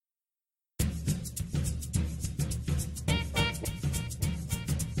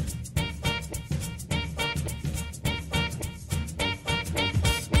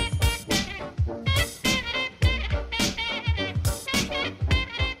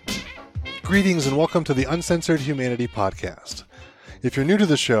Greetings and welcome to the Uncensored Humanity Podcast. If you're new to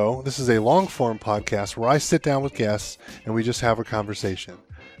the show, this is a long-form podcast where I sit down with guests and we just have a conversation.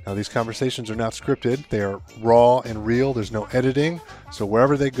 Now, these conversations are not scripted. They are raw and real. There's no editing, so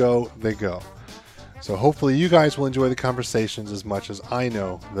wherever they go, they go. So hopefully you guys will enjoy the conversations as much as I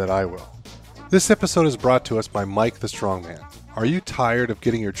know that I will. This episode is brought to us by Mike the Strongman. Are you tired of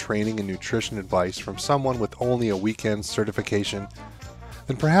getting your training and nutrition advice from someone with only a weekend certification?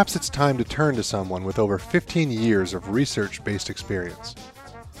 Then perhaps it's time to turn to someone with over 15 years of research-based experience.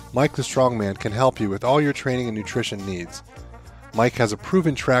 Mike the Strongman can help you with all your training and nutrition needs. Mike has a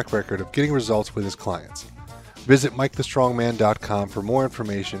proven track record of getting results with his clients. Visit MikeTheStrongman.com for more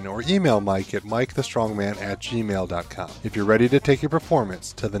information or email Mike at MikeTheStrongman@gmail.com if you're ready to take your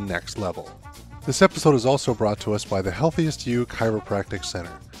performance to the next level. This episode is also brought to us by the Healthiest You Chiropractic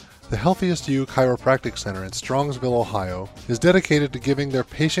Center. The Healthiest You Chiropractic Center in Strongsville, Ohio is dedicated to giving their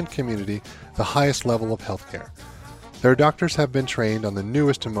patient community the highest level of healthcare. Their doctors have been trained on the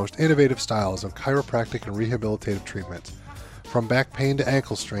newest and most innovative styles of chiropractic and rehabilitative treatments. From back pain to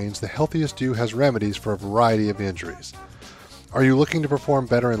ankle strains, the Healthiest You has remedies for a variety of injuries. Are you looking to perform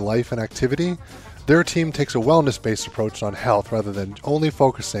better in life and activity? Their team takes a wellness-based approach on health rather than only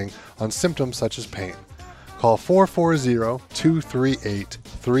focusing on symptoms such as pain. Call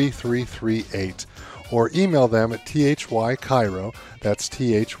 440-238-3338 or email them at thychiro, that's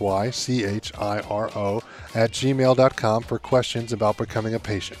thychiro, @gmail.com for questions about becoming a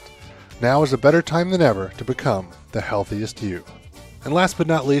patient. Now is a better time than ever to become the healthiest you. And last but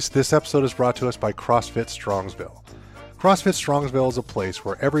not least, this episode is brought to us by CrossFit Strongsville. CrossFit Strongsville is a place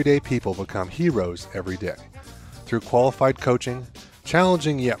where everyday people become heroes every day. Through qualified coaching,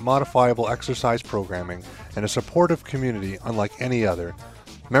 challenging yet modifiable exercise programming, and a supportive community unlike any other,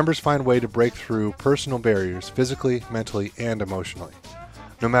 members find a way to break through personal barriers physically, mentally, and emotionally.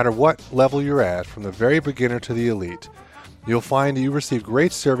 No matter what level you're at, from the very beginner to the elite, you'll find you receive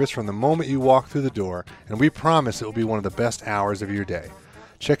great service from the moment you walk through the door, and we promise it will be one of the best hours of your day.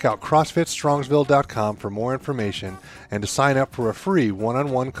 Check out CrossFitStrongsville.com for more information and to sign up for a free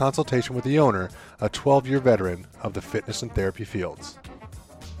one-on-one consultation with the owner, a 12-year veteran of the fitness and therapy fields.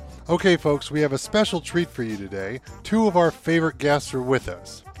 Okay, folks, we have a special treat for you today. Two of our favorite guests are with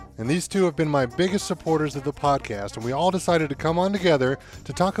us. And these two have been my biggest supporters of the podcast, and we all decided to come on together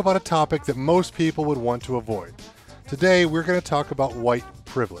to talk about a topic that most people would want to avoid. Today, we're going to talk about white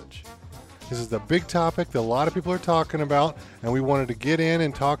privilege. This is the big topic that a lot of people are talking about, and we wanted to get in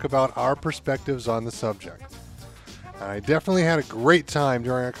and talk about our perspectives on the subject. I definitely had a great time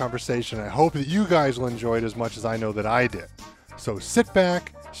during our conversation. I hope that you guys will enjoy it as much as I know that I did. So sit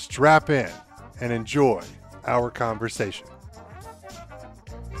back, strap in, and enjoy our conversation.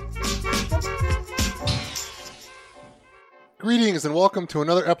 Greetings and welcome to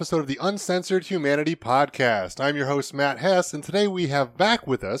another episode of the Uncensored Humanity Podcast. I'm your host, Matt Hess, and today we have back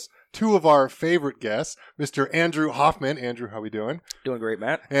with us two of our favorite guests, Mr. Andrew Hoffman. Andrew, how are we doing? Doing great,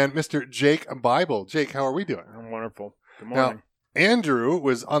 Matt. And Mr. Jake Bible. Jake, how are we doing? I'm wonderful. Good morning. Now, Andrew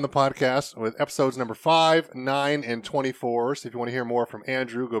was on the podcast with episodes number 5, 9, and 24. So if you want to hear more from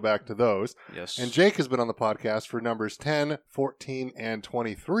Andrew, go back to those. Yes. And Jake has been on the podcast for numbers 10, 14, and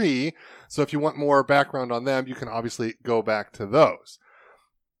 23. So if you want more background on them, you can obviously go back to those.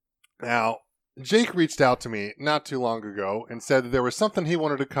 Now, Jake reached out to me not too long ago and said that there was something he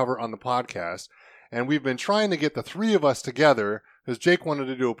wanted to cover on the podcast. And we've been trying to get the three of us together because Jake wanted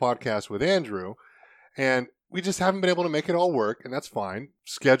to do a podcast with Andrew. And we just haven't been able to make it all work, and that's fine.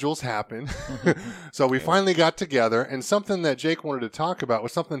 Schedules happen. So we finally got together, and something that Jake wanted to talk about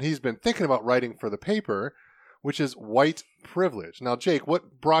was something he's been thinking about writing for the paper, which is white privilege. Now, Jake,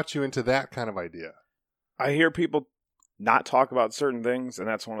 what brought you into that kind of idea? I hear people not talk about certain things, and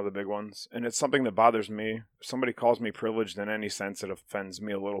that's one of the big ones. And it's something that bothers me. If somebody calls me privileged in any sense, it offends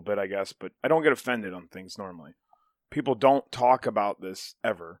me a little bit, I guess. But I don't get offended on things normally. People don't talk about this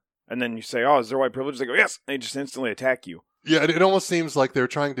ever. And then you say, oh, is there white privilege? They go, yes. They just instantly attack you. Yeah, it almost seems like they're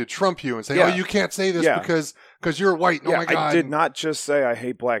trying to trump you and say, oh, you can't say this because you're white. Oh, my God. I did not just say I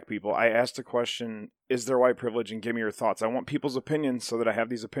hate black people. I asked the question, is there white privilege? And give me your thoughts. I want people's opinions so that I have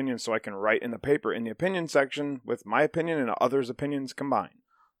these opinions so I can write in the paper in the opinion section with my opinion and others' opinions combined.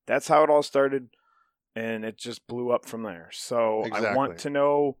 That's how it all started, and it just blew up from there. So exactly. I want to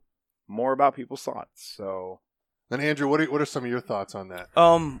know more about people's thoughts. So... And Andrew, what are some of your thoughts on that?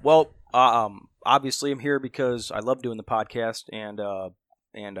 Obviously I'm here because I love doing the podcast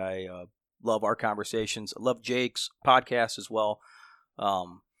and I love our conversations. I love Jake's podcast as well.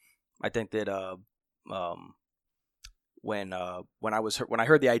 I think that when I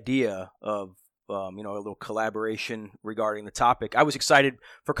heard the idea of a little collaboration regarding the topic. I was excited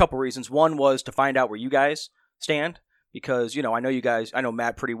for a couple reasons. One was to find out where you guys stand because, I know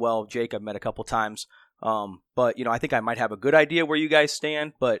Matt pretty well. Jake, I've met a couple times. But, I think I might have a good idea where you guys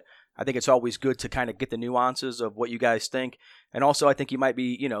stand, but I think it's always good to kind of get the nuances of what you guys think. And also, I think you might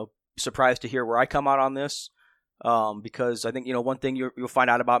be, surprised to hear where I come out on this. Because I think, one thing you'll find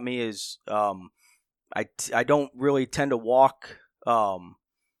out about me is I don't really tend to walk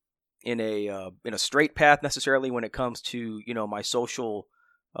in a straight path necessarily when it comes to, my social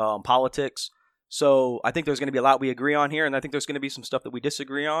politics. So I think there's going to be a lot we agree on here, and I think there's going to be some stuff that we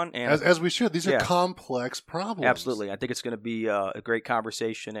disagree on. And as we should. These are complex problems. Absolutely. I think it's going to be a great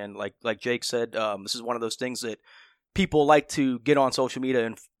conversation. And like Jake said, this is one of those things that people like to get on social media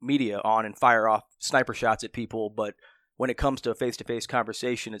and fire off sniper shots at people. But when it comes to a face-to-face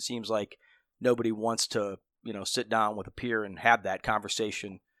conversation, it seems like nobody wants to, sit down with a peer and have that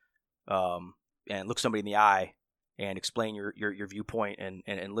conversation and look somebody in the eye and explain your viewpoint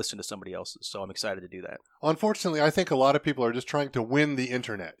and listen to somebody else's. So I'm excited to do that. Unfortunately, I think a lot of people are just trying to win the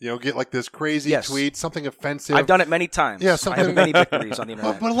internet. Get like this crazy tweet, something offensive. I've done it many times. Yeah, I have many victories on the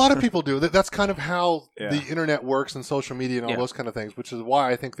internet. But a lot of people do. That's kind of how the internet works and social media and all those kind of things, which is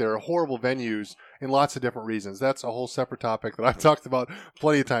why I think there are horrible venues in lots of different reasons. That's a whole separate topic that I've talked about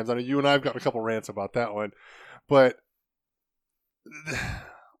plenty of times. I know you and I have got a couple rants about that one. But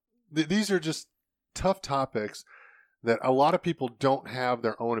these are just tough topics that a lot of people don't have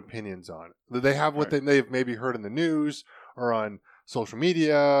their own opinions on. They have what they've maybe heard in the news or on social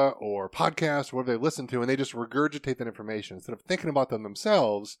media or podcasts or whatever they listen to, and they just regurgitate that information. Instead of thinking about them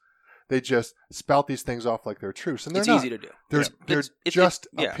themselves, they just spout these things off like they're truths. And they're not. Easy to do. They're just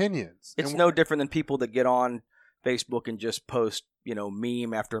opinions. It's no different than people that get on Facebook and just post,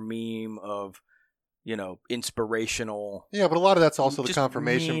 meme after meme of, inspirational. Yeah, but a lot of that's also the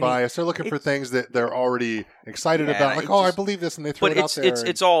confirmation bias. They're looking for things that they're already excited about. Like, I believe this, and they throw it out there.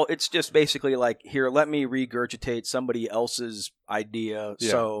 It's just basically like, here, let me regurgitate somebody else's idea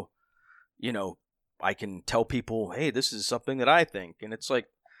so, I can tell people, hey, this is something that I think. And it's like,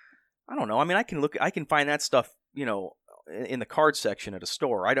 I don't know. I mean, I can find that stuff, in the card section at a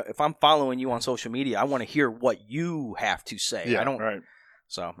store. If I'm following you on social media, I want to hear what you have to say. Yeah, I don't. Right.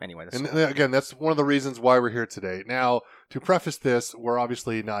 So anyway, and again, that's one of the reasons why we're here today. Now, to preface this, we're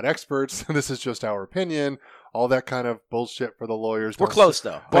obviously not experts. This is just our opinion. All that kind of bullshit for the lawyers. We're close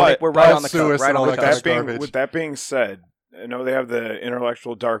though. But we're right on the cusp. Right on the cusp. With that being said, I know they have the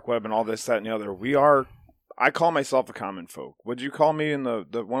intellectual dark web and all this, that, and the other. I call myself a common folk. Would you call me in the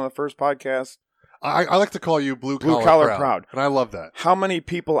one of the first podcasts? I like to call you blue collar proud, and I love that. How many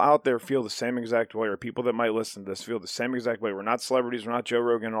people out there feel the same exact way, or people that might listen to this feel the same exact way? We're not celebrities, we're not Joe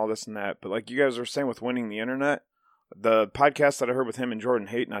Rogan, all this and that, but like you guys are saying with winning the internet, the podcast that I heard with him and Jordan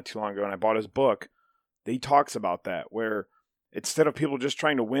Haidt not too long ago, and I bought his book, he talks about that, where instead of people just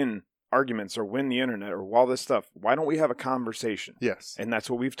trying to win arguments or win the internet or all this stuff, why don't we have a conversation? Yes. And that's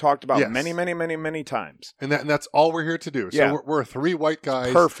what we've talked about many, many, many, many times. And that's all we're here to do. So we're three white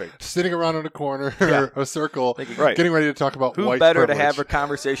guys sitting around in a corner or a circle getting ready to talk about white privilege. Who better to have a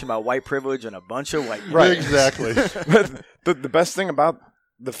conversation about white privilege than a bunch of white people? Right, exactly. But the best thing about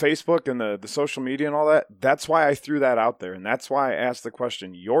the Facebook and the social media and all that, that's why I threw that out there. And that's why I asked the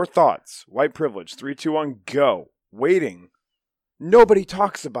question, your thoughts, white privilege, 3, 2, 1, go. Waiting. Nobody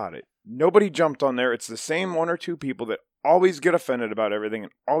talks about it. Nobody jumped on there. It's the same one or two people that always get offended about everything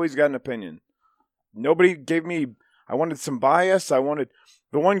and always got an opinion. Nobody gave me, I wanted some bias. The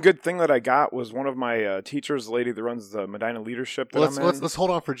one good thing that I got was one of my teachers, the lady that runs the Medina Leadership that I'm in. Let's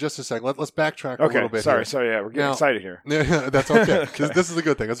hold on for just a second. Let's backtrack a little bit. Sorry, we're getting excited here. Yeah, that's okay, because this is a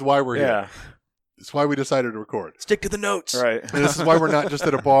good thing. That's why we're here. It's why we decided to record. Stick to the notes. Right. And this is why we're not just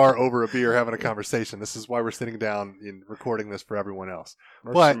at a bar over a beer having a conversation. This is why we're sitting down and recording this for everyone else.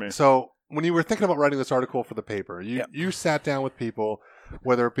 So when you were thinking about writing this article for the paper, you sat down with people,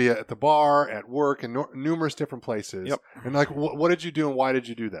 whether it be at the bar, at work, in numerous different places. Yep. And like, what did you do and why did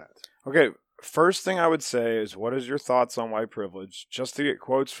you do that? Okay. First thing I would say is, what is your thoughts on white privilege? Just to get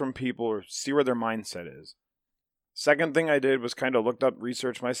quotes from people or see where their mindset is. Second thing I did was kind of looked up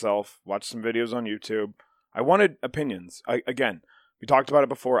research myself, watched some videos on YouTube. I wanted opinions. Again, we talked about it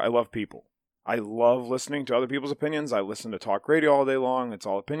before. I love people. I love listening to other people's opinions. I listen to talk radio all day long. It's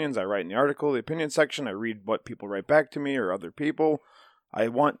all opinions. I write in the article, the opinion section. I read what people write back to me or other people. I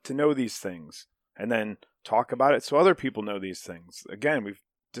want to know these things and then talk about it so other people know these things. Again, we've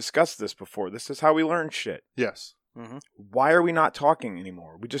discussed this before. This is how we learn shit. Yes. Mm-hmm. Why are we not talking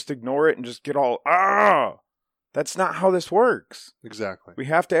anymore? We just ignore it and just get all, That's not how this works. Exactly. We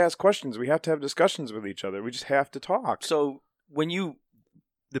have to ask questions. We have to have discussions with each other. We just have to talk. So when you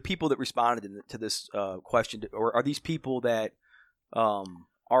the people that responded to this question, or are these people that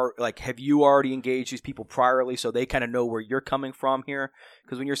are like, have you already engaged these people priorly so they kind of know where you're coming from here?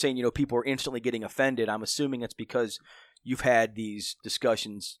 Because when you're saying, you know, people are instantly getting offended, I'm assuming it's because you've had these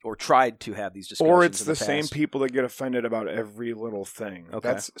discussions or tried to have these discussions. Or it's in the past. same people that get offended about every little thing.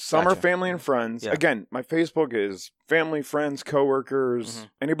 Okay. Some Gotcha. are family and friends. Yeah. Again, my Facebook is family, friends, coworkers,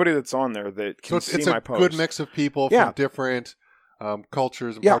 anybody that's on there that can see my posts. It's a good mix of people from different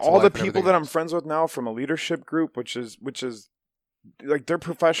cultures and parts all of the life and people that I'm else. friends with now from a leadership group, which is like they're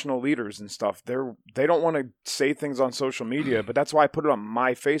professional leaders and stuff. They don't want to say things on social media, but that's why I put it on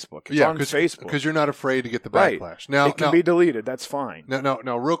my Facebook. It's on Facebook because you're not afraid to get the Right. backlash. Now it can be deleted. That's fine.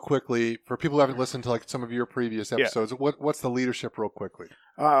 Now, real quickly, for people who haven't listened to like some of your previous episodes, what's the leadership, real quickly?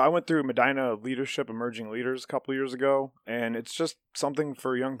 I went through Medina Leadership, Emerging Leaders, a couple years ago, and it's just something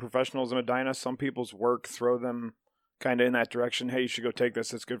for young professionals in Medina. Some people's work throw them kind of in that direction. Hey, you should go take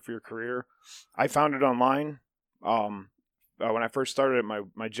this. It's good for your career. I found it online. When I first started at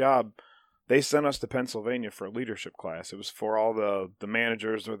my job, they sent us to Pennsylvania for a leadership class. It was for all the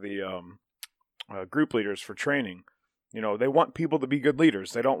managers or the group leaders for training. You know, they want people to be good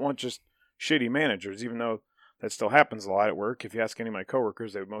leaders. They don't want just shitty managers, even though that still happens a lot at work. If you ask any of my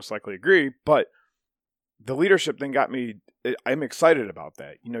coworkers, they would most likely agree. But the leadership thing got me, I'm excited about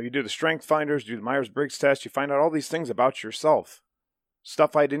that. You know, you do the Strength Finders, do the Myers-Briggs test, you find out all these things about yourself.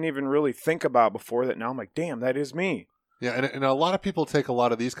 Stuff I didn't even really think about before that now I'm like, damn, that is me. Yeah, and a lot of people take a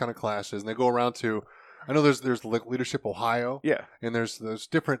lot of these kind of classes, and they go around to, I know there's Leadership Ohio, and there's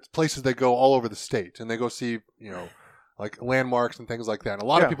different places they go all over the state, and they go see, you know, like landmarks and things like that. And a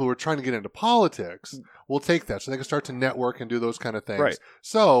lot of people who are trying to get into politics will take that, so they can start to network and do those kind of things. Right.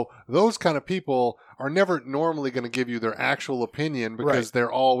 So those kind of people are never normally going to give you their actual opinion because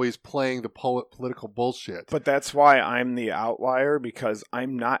they're always playing the political bullshit. But that's why I'm the outlier, because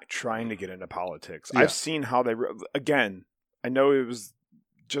I'm not trying to get into politics. Yeah. I've seen how they, again, I know it was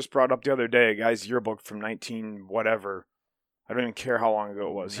just brought up the other day, a guy's yearbook from 19 whatever. I don't even care how long ago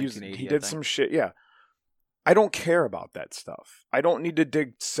it was. He did some shit. Yeah. I don't care about that stuff. I don't need to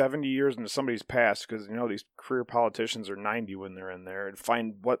dig 70 years into somebody's past because, you know, these career politicians are 90 when they're in there and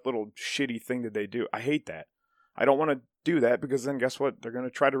find what little shitty thing did they do. I hate that. I don't want to do that because then guess what? They're going to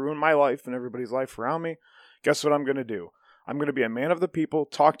try to ruin my life and everybody's life around me. Guess what I'm going to do? I'm going to be a man of the people,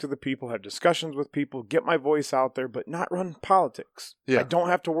 talk to the people, have discussions with people, get my voice out there, but not run politics. Yeah. I don't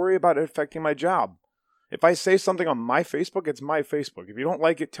have to worry about it affecting my job. If I say something on my Facebook, it's my Facebook. If you don't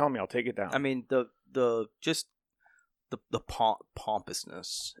like it, tell me. I'll take it down. I mean, the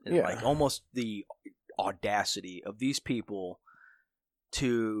pompousness and like almost the audacity of these people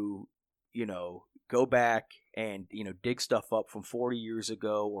to, you know, go back and, you know, dig stuff up from 40 years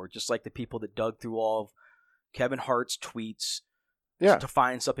ago, or just like the people that dug through all of Kevin Hart's tweets to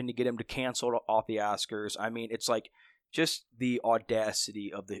find something to get him to cancel off the Oscars. I mean, it's like just the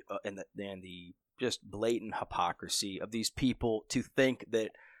audacity of the and the just blatant hypocrisy of these people to think that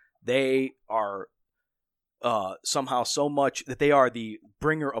they are somehow so much that they are the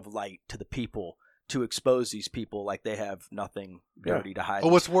bringer of light to the people, to expose these people like they have nothing dirty to hide. Oh,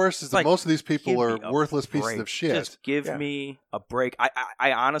 what's worse is that like, most of these people are worthless break. pieces of shit. Just give me a break.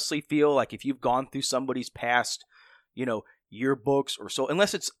 I honestly feel like if you've gone through somebody's past, you know, yearbooks or so,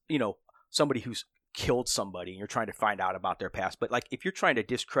 unless it's, you know, somebody who's killed somebody and you're trying to find out about their past, but like if you're trying to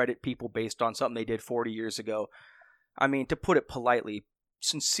discredit people based on something they did 40 years ago, I mean, to put it politely,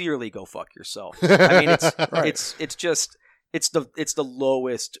 sincerely go fuck yourself. I mean, it's the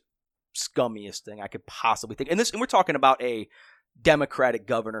lowest, scummiest thing I could possibly think. And we're talking about a Democratic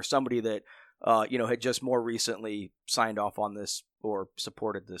governor, somebody that you know, had just more recently signed off on this or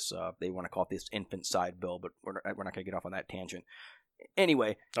supported this. They want to call it this infanticide bill, but we're not going to get off on that tangent.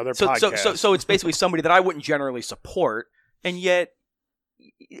 Anyway, so it's basically somebody that I wouldn't generally support, and yet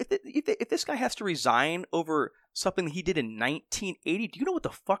if this guy has to resign over something that he did in 1980, do you know what the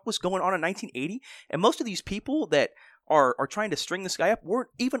fuck was going on in 1980? And most of these people that are trying to string this guy up weren't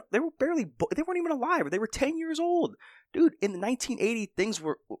even alive. They were 10 years old, dude. In the 1980,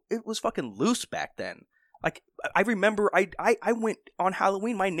 it was fucking loose back then. Like I remember, I went on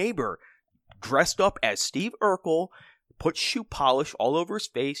Halloween. My neighbor dressed up as Steve Urkel, put shoe polish all over his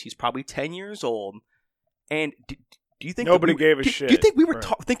face. He's probably 10 years old. And do you think nobody gave a shit? Do you think we were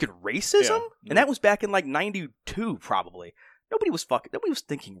thinking racism? Yeah. And that was back in like 92 probably. Nobody was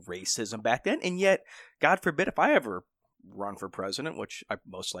thinking racism back then. And yet, God forbid if I ever run for president, which I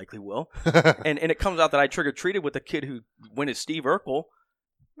most likely will, and it comes out that I trigger-treated with a kid who went as Steve Urkel,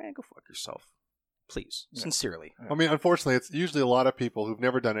 man, go fuck yourself. Please, sincerely. I mean, unfortunately, it's usually a lot of people who've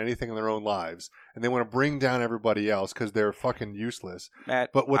never done anything in their own lives, and they want to bring down everybody else because they're fucking useless.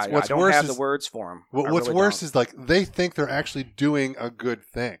 Matt, but what's I don't worse have is, the words for them. What's worse is like they think they're actually doing a good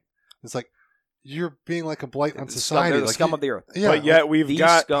thing. It's like you're being like a blight on society. They're the like scum of the earth. Yeah, but yet we've the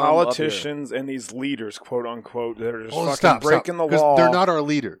got scum politicians and these leaders, quote unquote, that are just stop, breaking the 'cause law. they're not our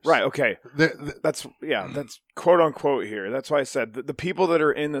leaders, Right, okay. That's quote unquote here. That's why I said the people that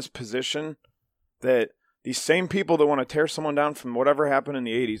are in this position, that these same people that want to tear someone down from whatever happened in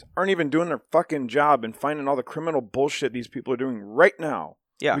the 80s aren't even doing their fucking job and finding all the criminal bullshit these people are doing right now.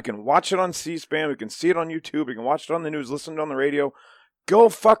 Yeah. We can watch it on C-SPAN. We can see it on YouTube. We can watch it on the news, listen to it on the radio. Go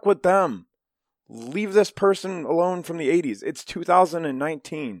fuck with them. Leave this person alone from the 80s. It's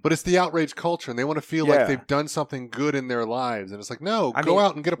 2019. But it's the outrage culture, and they want to feel like they've done something good in their lives. And it's like, no, go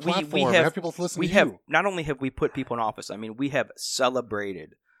out and get a platform. Have people listen to you. Not only have we put people in office, I mean, we have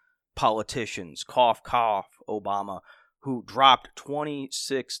celebrated politicians, cough, cough, Obama, who dropped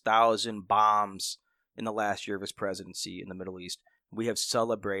 26,000 bombs in the last year of his presidency in the Middle East. We have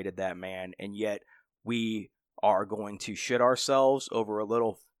celebrated that man, and yet we are going to shit ourselves over a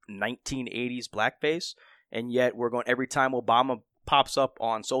little 1980s blackface, and yet we're going, every time Obama pops up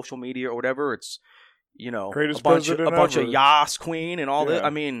on social media or whatever, it's, you know, Greatest a bunch president of Yas Queen and all that. I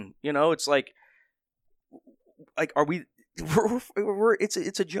mean, you know, it's like are we?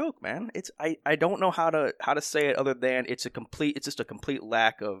 It's a joke, man. I don't know how to say it other than it's just a complete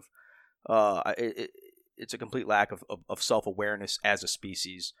lack of it's a complete lack of self-awareness as a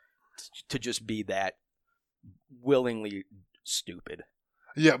species to just be that willingly stupid.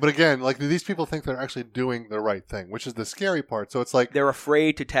 Yeah, but again, like these people think they're actually doing the right thing, which is the scary part. So it's like they're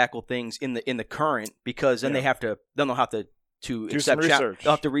afraid to tackle things in the current because then they'll have to do accept research.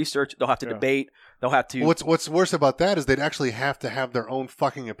 They'll have to research. They'll have to debate. They'll have to. What's worse about that is they'd actually have to have their own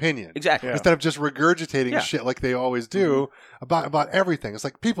fucking opinion. Exactly. Instead of just regurgitating shit like they always do about everything. It's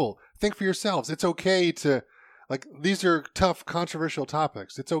like, people, think for yourselves. It's okay to, like, these are tough, controversial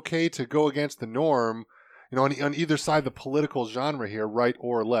topics. It's okay to go against the norm, you know, on either side of the political genre here, right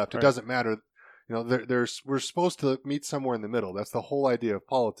or left. It doesn't matter. You know, we're supposed to meet somewhere in the middle. That's the whole idea of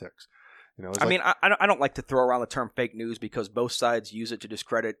politics. You know, I don't like to throw around the term fake news because both sides use it to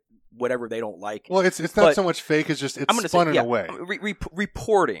discredit whatever they don't like. Well, it's not so much fake; it's just spun in a way.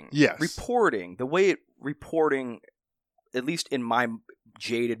 Reporting, yes, reporting. The way reporting, at least in my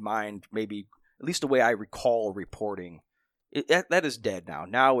jaded mind, maybe at least the way I recall reporting, that is dead now.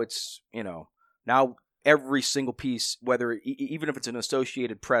 Now it's now every single piece, whether even if it's an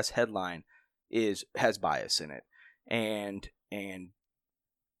Associated Press headline, has bias in it, and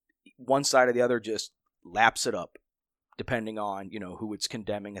one side or the other just laps it up, depending on who it's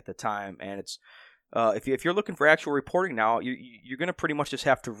condemning at the time. And it's if you're looking for actual reporting now, you're going to pretty much just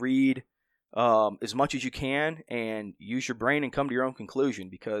have to read as much as you can and use your brain and come to your own conclusion,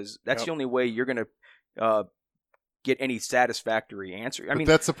 because that's the only way you're going to get any satisfactory answer. I mean,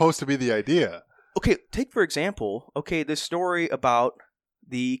 that's supposed to be the idea. Okay, take for example, this story about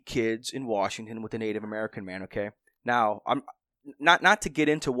the kids in Washington with the Native American man. Okay, now I'm not to get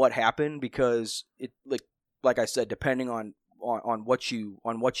into what happened, because it like I said, depending on what you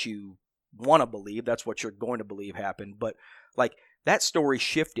want to believe, that's what you're going to believe happened. But like that story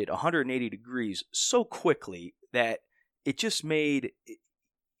shifted 180 degrees so quickly that it just made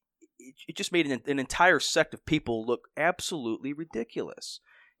an entire sect of people look absolutely ridiculous.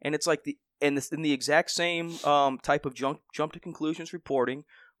 And it's like in the exact same type of jump to conclusions reporting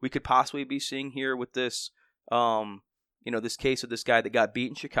we could possibly be seeing here with this this case of this guy that got beat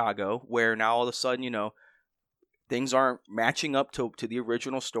in Chicago, where now all of a sudden, things aren't matching up to the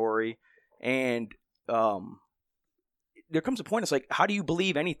original story. And there comes a point, it's like, how do you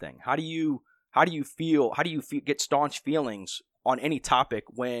believe anything? How do you feel? How do you get staunch feelings on any topic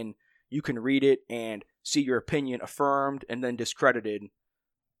when you can read it and see your opinion affirmed and then discredited,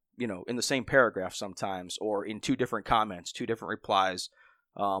 in the same paragraph sometimes, or in two different comments, two different replies,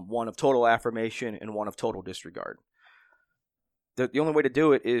 one of total affirmation and one of total disregard? The only way to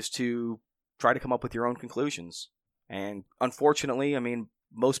do it is to try to come up with your own conclusions. And unfortunately, I mean,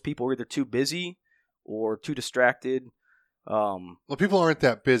 most people are either too busy or too distracted. Well, people aren't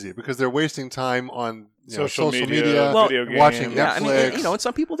that busy because they're wasting time on social media video games, watching Netflix. Yeah, I mean, and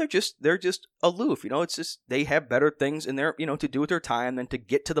some people they're just aloof. It's just they have better things in their to do with their time than to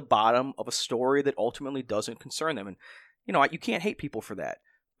get to the bottom of a story that ultimately doesn't concern them. And you can't hate people for that.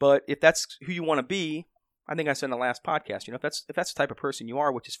 But if that's who you want to be, I think I said in the last podcast, if that's the type of person you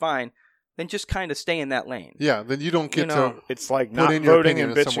are, which is fine, then just kind of stay in that lane. Yeah, then you don't get to. It's like put not in your voting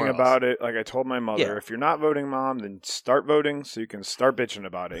and opinion bitching somewhere else. about it. Like I told my mother, Yeah. if you're not voting, Mom, then start voting so you can start bitching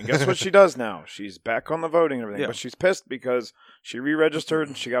about it. And guess what she does now? She's back on the voting and everything, Yeah. but she's pissed because she re-registered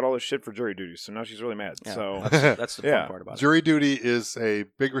and she got all this shit for jury duty. So now she's really mad. Yeah. So That's the fun Yeah. part about it. Jury duty is a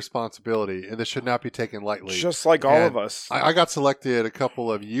big responsibility, and this should not be taken lightly. just like all And of us. I got selected a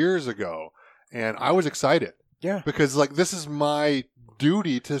couple of years ago, and I was excited. Yeah. Because like this is my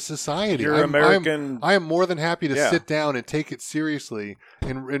duty to society. You're I'm American. I am more than happy to Yeah. sit down and take it seriously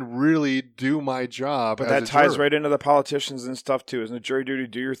and really do my job. But as that a ties juror. right into the politicians and stuff too. Isn't it jury duty?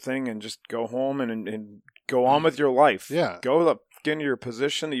 Do your thing and just go home and go on with your life. Yeah. Go get into your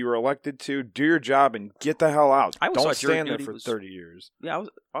position that you were elected to. Do your job and get the hell out. I always Don't thought jury stand there duty for was- 30 years. Yeah,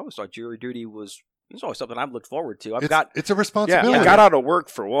 I always thought jury duty was always something I've looked forward to. It's a Yeah, responsibility. I got out of work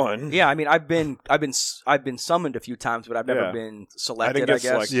for one. Yeah, I mean, I've been summoned a few times, but I've never Yeah. been I selected. didn't I get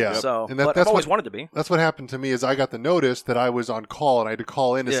guess. selected, Yeah. So, And but that's I've always what- wanted to be. That's what happened to me is I got the notice that I was on call and I had to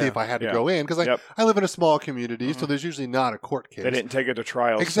call in to see Yeah. if I had to Yeah. go in because Yep. I live in a small community, so Mhm. there's usually not a court case. They didn't take it to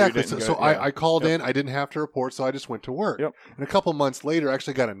trial. Exactly. So, So, I called in. I didn't have to report, so I just went to work. Yep. And a couple months later, I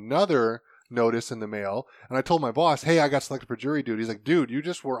actually got another notice in the mail, and I told my boss, "Hey, I got selected for jury duty." He's like, "Dude, you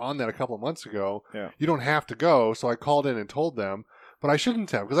just were on that a couple of months ago. Yeah. You don't have to go." So I called in and told them, but I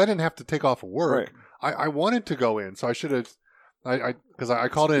shouldn't have because I didn't have to take off of work. I wanted to go in, so I should have. Because I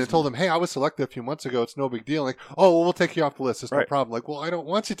called in and told them, "Hey, I was selected a few months ago. It's no big deal." Like, "Oh, well, we'll take you off the list. It's no Right. problem." Like, "Well, I don't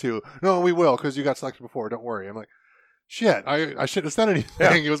want you to." "No, we will because you got selected before. Don't worry." I'm like, "Shit, I shouldn't have said anything.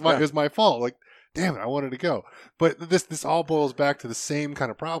 Yeah. It was my fault." Like, damn it, I wanted to go. But this all boils back to the same kind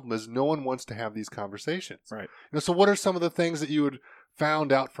of problem: is no one wants to have these conversations. Right. So what are some of the things that you had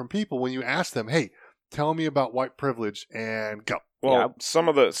found out from people when you asked them, "Hey, tell me about white privilege," and go? Well, Yeah. some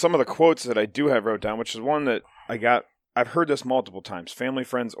of the quotes that I do have wrote down, which is one that I've heard this multiple times, family,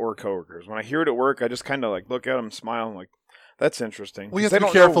 friends, or coworkers. When I hear it at work, I just kind of like look at them, smile, and like, that's interesting. Well, you have They to be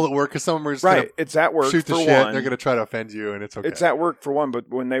don't careful know- at work because some of them are just right? going to It's at work shoot the for shit. one. They're going to try to offend you, and it's okay. It's at work for one, but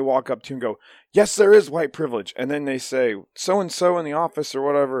when they walk up to you and go, "Yes, there is white privilege," and then they say, "So and so in the office or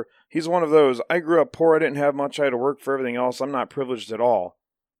whatever, he's one of those. I grew up poor. I didn't have much. I had to work for everything else. I'm not privileged at all."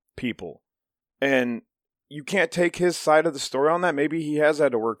 People, and you can't take his side of the story on that. Maybe he has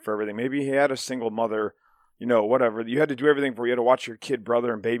had to work for everything. Maybe he had a single mother. Whatever. You had to do everything for. You had to watch your kid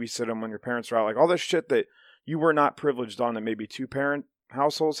brother and babysit him when your parents were out. Like all this shit that you were not privileged on that maybe 2-parent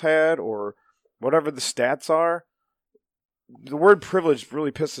households had or whatever the stats are. The word privilege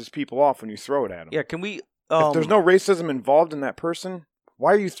really pisses people off when you throw it at them. Yeah, can we? If there's no racism involved in that person,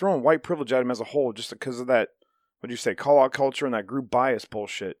 why are you throwing white privilege at him as a whole just because of that, what do you say, call-out culture and that group bias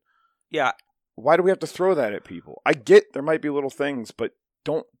bullshit? Yeah, Why do we have to throw that at people? I get there might be little things, but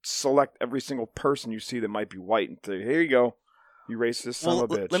don't select every single person you see that might be white and say, "Here you go, you racist son well,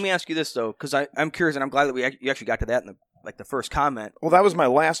 of a bitch." let me ask you this though, because I'm curious, and I'm glad that you actually got to that in the first comment. Well, that was my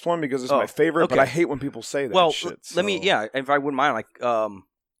last one because it's my favorite, but okay. I hate when people say that Well, shit. let me, if I wouldn't mind, I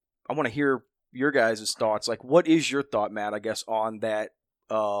want to hear your guys' thoughts. Like, what is your thought, Matt? I guess on that,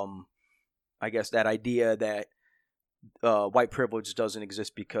 that idea that white privilege doesn't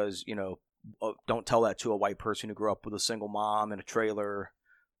exist because don't tell that to a white person who grew up with a single mom in a trailer,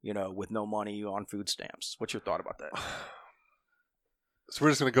 with no money on food stamps. What's your thought about that? So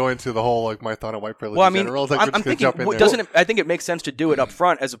we're just going to go into the whole my thought on white privilege Well, I in mean, general. It's like I'm we're just going to thinking, jump in there. doesn't it? I think it makes sense to do it up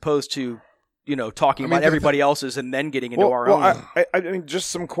front as opposed to talking about everybody else's and then getting into our own. I mean, just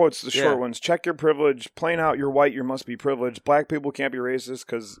some quotes, the short ones. Check your privilege. Plain out, you're white, you must be privileged. Black people can't be racist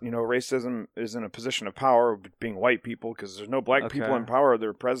because, racism is in a position of power, being white people, because there's no black people in power,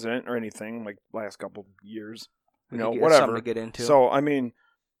 they're president or anything, like last couple years. Whatever. Something to get into. So, I mean,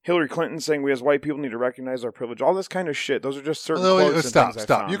 Hillary Clinton saying we as white people need to recognize our privilege, all this kind of shit. Those are just certain quotes and things I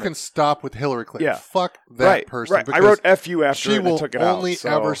Stop. found. You can stop with Hillary Clinton. Yeah. Fuck that person. Right. I because wrote F you after she it and I will took it only out. So.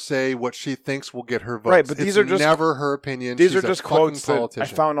 ever say what she thinks will get her votes. Right, but these are just never her opinion. These She's are just a fucking quotes that I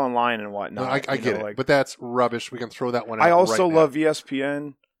politician. found online and whatnot. No, I get it, but that's rubbish. We can throw that one out. I also right now. love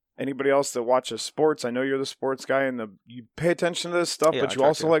ESPN. Anybody else that watches sports, I know you're the sports guy and you pay attention to this stuff, Yeah, but I you try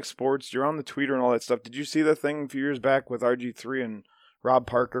also to. like sports. You're on the Twitter and all that stuff. Did you see the thing a few years back with RG3 and Rob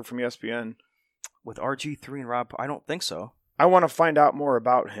Parker from ESPN? With RG3 and Rob, I don't think so. I want to find out more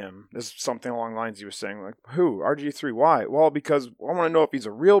about him. This is something along the lines he was saying, like, who? RG3, why? Well, because I want to know if he's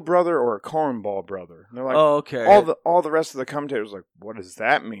a real brother or a cornball brother. And they're like, Oh, okay. all the rest of the commentators like, what does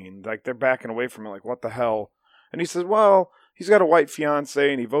that mean? Like, they're backing away from it, like, what the hell? And he says, well, he's got a white fiance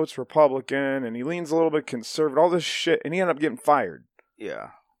and he votes Republican and he leans a little bit conservative, all this shit, and he ended up getting fired. Yeah.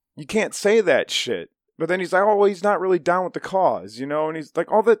 You can't say that shit. But then he's like, oh, well, he's not really down with the cause, and he's like,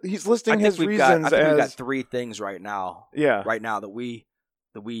 all that he's listing his reasons I think we've got as 3 things right now. yeah, Right now that we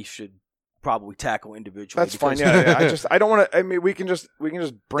should probably tackle individually. That's fine. Yeah. I don't want to. I mean, we can just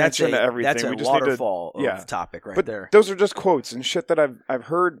branch into everything. That's we a just waterfall need to, of topic right but there. Those are just quotes and shit that I've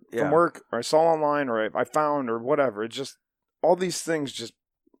heard from work, or I saw online, or I found, or whatever. It's just all these things just.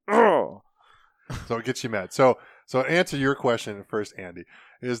 Oh. So it gets you mad. So to answer your question first, Andy,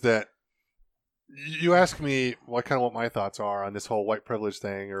 is that you ask me what my thoughts are on this whole white privilege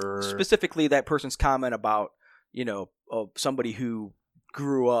thing, or specifically that person's comment about somebody who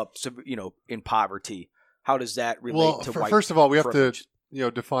grew up in poverty. How does that relate to white? First of all, we have privilege?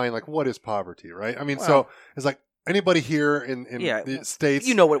 to define what is poverty, right? I mean, so it's like anybody here in the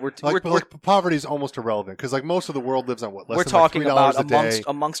States, what we're poverty is almost irrelevant because most of the world lives on what less we're than talking about $3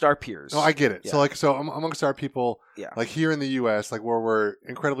 amongst our peers. No, I get it. Yeah. So amongst our people, here in the U.S., where we're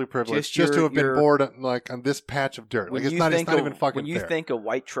incredibly privileged, just to have been born on this patch of dirt, it's not even fucking fair. When you think of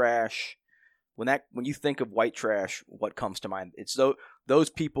white trash, when you think of white trash, what comes to mind? It's those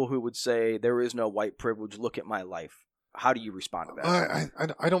people who would say there is no white privilege. Look at my life. How do you respond to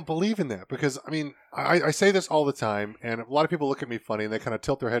that? I don't believe in that because, I mean, I say this all the time, and a lot of people look at me funny, and they kind of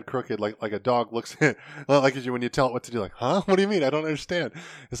tilt their head crooked like a dog looks at you when you tell it what to do. Like, huh? What do you mean? I don't understand.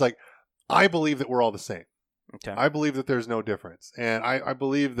 It's like, I believe that we're all the same. Okay. I believe that there's no difference. And I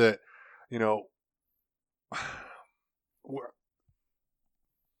believe that,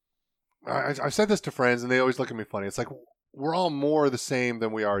 I've said this to friends, and they always look at me funny. It's like, we're all more the same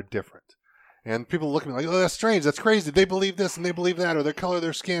than we are different. And people look at me like, oh, that's strange. That's crazy. They believe this and they believe that, or their color,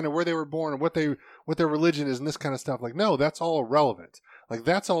 their skin, or where they were born, or what their religion is, and this kind of stuff. Like, no, that's all irrelevant.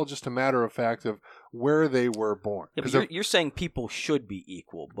 That's all just a matter of fact of where they were born. Yeah, but you're saying people should be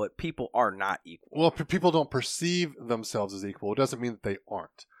equal, but people are not equal. Well, people don't perceive themselves as equal. It doesn't mean that they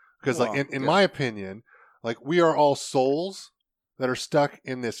aren't. Because, in my opinion, we are all souls that are stuck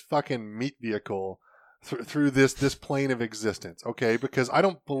in this fucking meat vehicle through this plane of existence. Okay, because I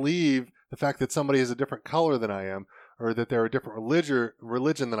don't believe the fact that somebody is a different color than I am, or that they're a different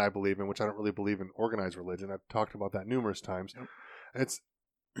religion than I believe in, which I don't really believe in organized religion. I've talked about that numerous times.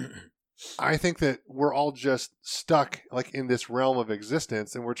 Yep. I think that we're all just stuck in this realm of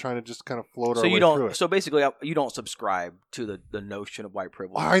existence, and we're trying to just kind of float our way through it. So basically, you don't subscribe to the notion of white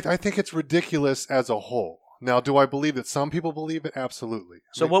privilege. I think it's ridiculous as a whole. Now, do I believe that some people believe it? Absolutely.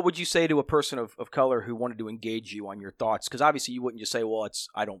 So what would you say to a person of color who wanted to engage you on your thoughts? Because obviously you wouldn't just say, well,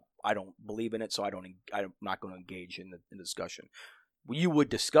 I don't believe in it, so I'm not going to engage in the discussion. You would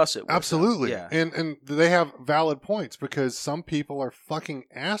discuss it with Absolutely. them. Yeah. And they have valid points because some people are fucking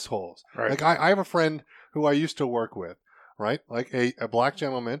assholes. Right. I have a friend who I used to work with, right? A black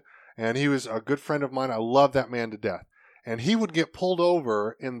gentleman, and he was a good friend of mine. I love that man to death. And he would get pulled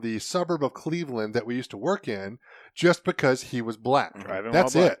over in the suburb of Cleveland that we used to work in just because he was black.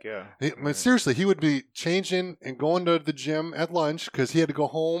 That's it. Yeah. I mean, seriously, he would be changing and going to the gym at lunch because he had to go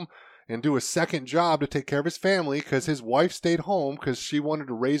home and do a second job to take care of his family because his wife stayed home because she wanted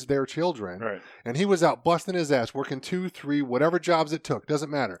to raise their children. Right. And he was out busting his ass, working 2, 3, whatever jobs it took.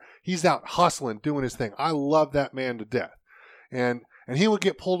 Doesn't matter. He's out hustling, doing his thing. I love that man to death. And he would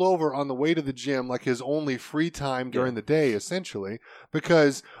get pulled over on the way to the gym, his only free time during the day, essentially,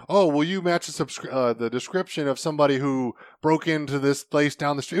 because, will you match the description of somebody who broke into this place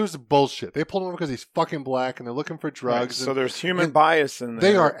down the street? It was bullshit. They pulled him over because he's fucking black and they're looking for drugs. Right. So there's human bias in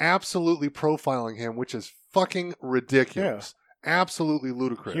there. They are absolutely profiling him, which is fucking ridiculous. Yeah. Absolutely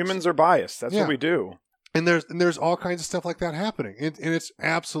ludicrous. Humans are biased. That's what we do. And there's all kinds of stuff like that happening, and it's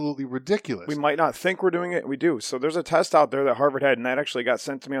absolutely ridiculous. We might not think we're doing it, we do. So there's a test out there that Harvard had, and that actually got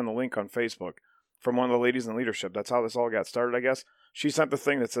sent to me on the link on Facebook from one of the ladies in leadership. That's how this all got started, I guess. She sent the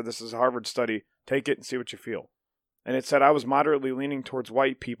thing that said, this is a Harvard study, take it and see what you feel. And it said I was moderately leaning towards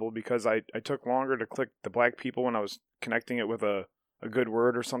white people because I took longer to click the black people when I was connecting it with a good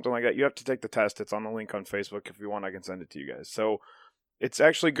word or something like that. You have to take the test. It's on the link on Facebook. If you want, I can send it to you guys. So it's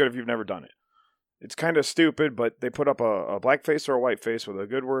actually good if you've never done it. It's kind of stupid, but they put up a black face or a white face with a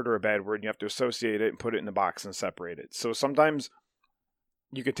good word or a bad word, and you have to associate it and put it in the box and separate it. So sometimes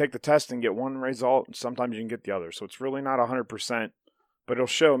you could take the test and get one result, and sometimes you can get the other. So it's really not 100%, but it'll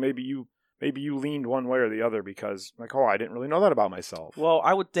show maybe you leaned one way or the other because, I didn't really know that about myself. Well,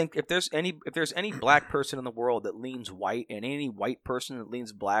 I would think if there's any black person in the world that leans white and any white person that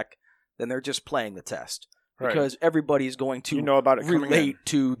leans black, then they're just playing the test. Because everybody's going to about it relate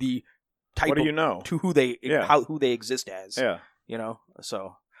to the type what do you know? To who they who they exist as. Yeah.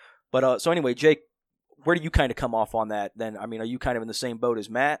 So but so anyway, Jake, where do you kind of come off on that then? I mean, are you kind of in the same boat as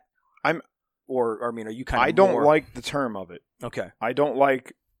Matt? Are you kind of I don't like the term of it. Okay. I don't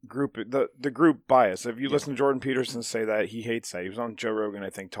like the group bias. If you listen to Jordan Peterson say that, he hates that. He was on Joe Rogan, I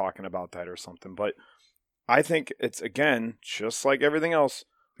think, talking about that or something. But I think it's, again, just like everything else,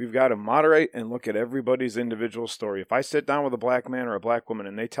 We've got to moderate and look at everybody's individual story. If I sit down with a black man or a black woman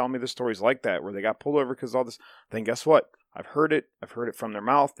and they tell me the stories like that, where they got pulled over because all this, then guess what? I've heard it. I've heard it from their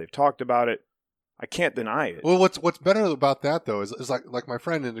mouth. They've talked about it. I can't deny it. Well, what's better about that though is like my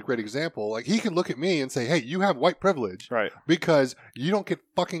friend in a great example. Like he can look at me and say, "Hey, you have white privilege, Right. Because you don't get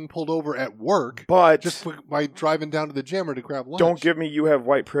fucking pulled over at work, But just by driving down to the gym or to grab lunch." don't give me you have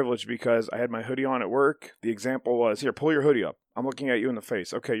white privilege because I had my hoodie on at work. The example was, here, pull your hoodie up. I'm looking at you in the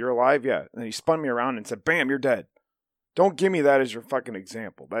face. Okay, you're alive? Yeah. And he spun me around and said, bam, you're dead. Don't give me that as your fucking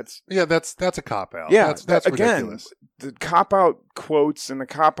example. That's a cop out. Yeah, that's again, ridiculous. the cop out quotes and the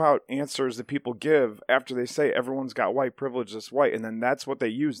cop out answers that people give after they say everyone's got white privilege that's white, and then that's what they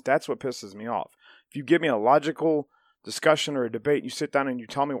use. That's what pisses me off. If you give me a logical discussion or a debate, and you sit down and you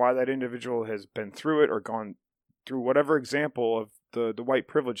tell me why that individual has been through it or gone through whatever example of the white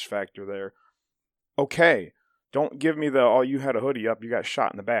privilege factor there, okay. Don't give me you had a hoodie up, you got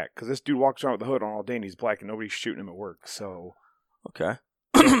shot in the back. Because this dude walks around with a hood on all day and he's black and nobody's shooting him at work. So, Okay.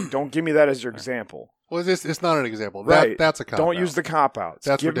 don't give me that as your example. Well, it's not an example. Right. That's a cop out. Don't use the cop-outs.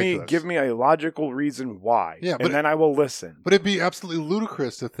 That's give ridiculous. me a logical reason why. Yeah, and then I will listen. But it'd be absolutely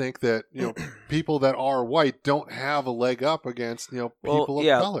ludicrous to think that people that are white don't have a leg up against people of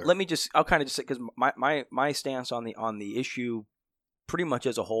color. I'll kind of just say, because my stance on the issue, pretty much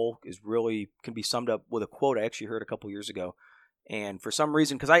as a whole, can be summed up with a quote I actually heard a couple years ago, and for some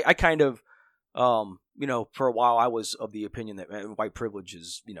reason, because I kind of, for a while I was of the opinion that white privilege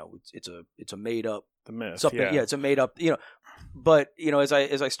is, it's a made up The myth. something. Yeah. It's a made up, But as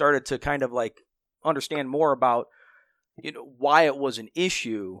I started to kind of like understand more about, why it was an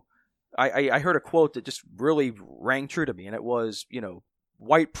issue, I heard a quote that just really rang true to me, and it was,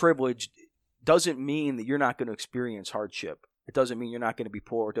 white privilege doesn't mean that you're not going to experience hardship. It doesn't mean you're not going to be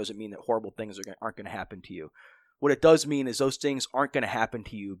poor. It doesn't mean that horrible things aren't going to happen to you. What it does mean is those things aren't going to happen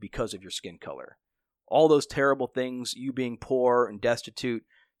to you because of your skin color. All those terrible things, you being poor and destitute,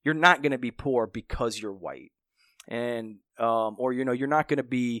 you're not going to be poor because you're white. And, or, you're not going to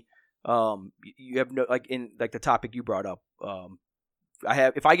be, you have no, like the topic you brought up.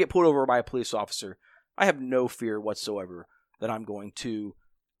 If I get pulled over by a police officer, I have no fear whatsoever that I'm going to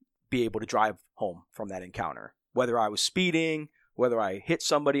be able to drive home from that encounter. Whether I was speeding, whether I hit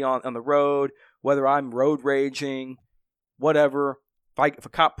somebody on the road, whether I'm road raging, whatever. If a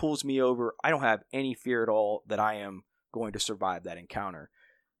cop pulls me over, I don't have any fear at all that I am going to survive that encounter.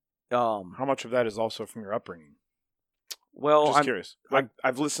 How much of that is also from your upbringing? Well, I'm curious.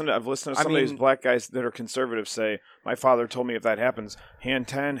 I've listened to some of these black guys that are conservative say, my father told me if that happens, hand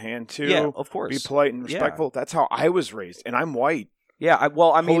 10, hand 2. Yeah, of course. Be polite and respectful. Yeah. That's how I was raised, and I'm white. Yeah,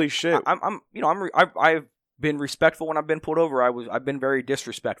 holy shit. I've been respectful when I've been pulled over. I've been very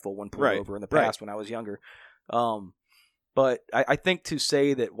disrespectful when pulled over in the past when I was younger. But I think to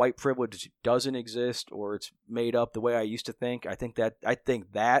say that white privilege doesn't exist or it's made up the way I used to think, I think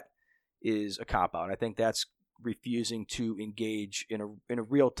that is a cop out. I think that's refusing to engage in a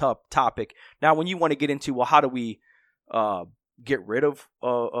real tough topic. Now, when you want to get into, well, how do we get rid of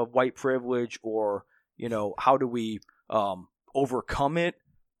white privilege, or how do we overcome it?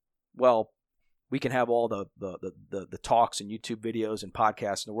 Well, we can have all the talks and YouTube videos and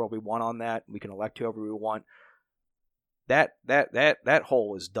podcasts in the world we want on that. We can elect whoever we want. That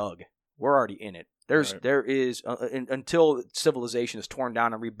hole is dug. We're already in it. There is until civilization is torn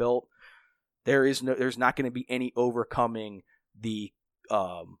down and rebuilt, there's not going to be any overcoming the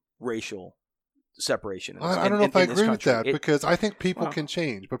racial separation. I don't know if I agree with that, because I think people can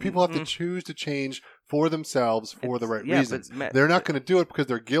change, but people have to choose to change for themselves for the right reasons. They're not going to do it because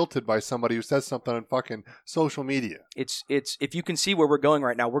they're guilted by somebody who says something on fucking social media. It's if you can see where we're going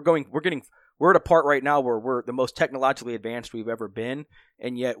right now, we're at a part right now where we're the most technologically advanced we've ever been,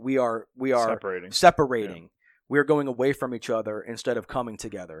 and yet we are separating. Yeah. We're going away from each other instead of coming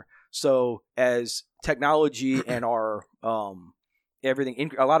together. So as technology and our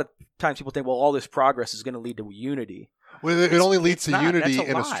everything, a lot of times people think, well, all this progress is going to lead to unity. Well, it only leads to unity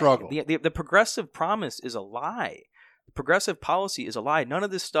in a struggle. The progressive promise is a lie. Progressive policy is a lie. None of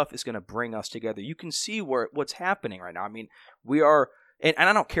this stuff is going to bring us together. You can see what's happening right now. I mean, we are, and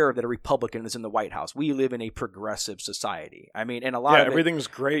I don't care that a Republican is in the White House. We live in a progressive society. I mean, and a lot of everything's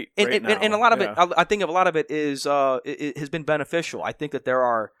great now. And a lot of it, I think a lot of it is it has been beneficial. I think that there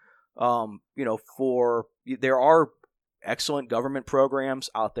are, there are excellent government programs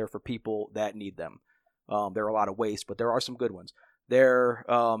out there for people that need them. There are a lot of waste, but there are some good ones. There's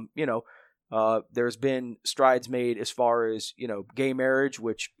been strides made as far as, gay marriage,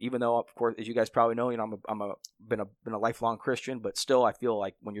 which, even though, of course, as you guys probably know, I'm been a lifelong Christian, but still I feel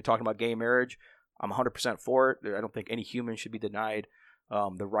like when you're talking about gay marriage, I'm 100% for it. I don't think any human should be denied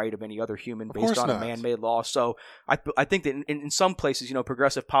the right of any other human Of based course on a not. man-made law. So I think that in some places,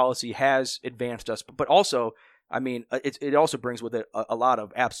 progressive policy has advanced us, but also, I mean, it also brings with it a lot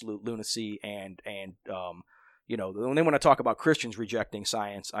of absolute lunacy and when they want to talk about Christians rejecting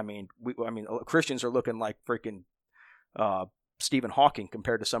science, I mean, Christians are looking like freaking Stephen Hawking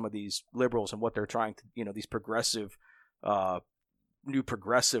compared to some of these liberals and what they're trying to, these progressive, new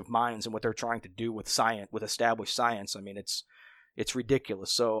progressive minds and what they're trying to do with science, with established science. I mean, it's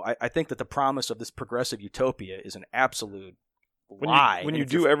ridiculous. So I think that the promise of this progressive utopia is an absolute lie. When you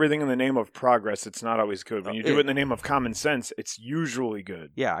do everything in the name of progress, it's not always good. When you do it in the name of common sense, it's usually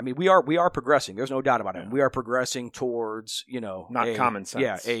good. Yeah, I mean, we are progressing. There's no doubt about it. We are progressing towards, not common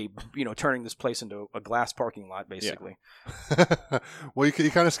sense. Yeah, turning this place into a glass parking lot, basically. Yeah. Well,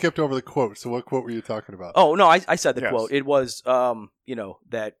 you kind of skipped over the quote. So what quote were you talking about? Oh no, I said the quote. It was,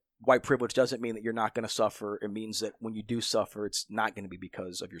 that white privilege doesn't mean that you're not going to suffer. It means that when you do suffer, it's not going to be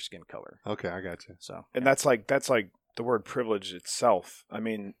because of your skin color. Okay, I got you. So, and that's like the word privilege itself. I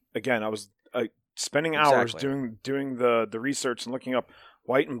mean, again, I was spending hours doing the research and looking up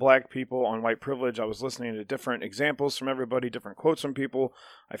white and black people on white privilege. I was listening to different examples from everybody, different quotes from people.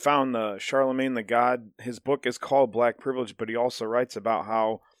 I found Charlemagne the God. His book is called Black Privilege, but he also writes about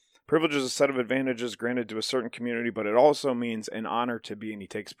how privilege is a set of advantages granted to a certain community, but it also means an honor to be, and he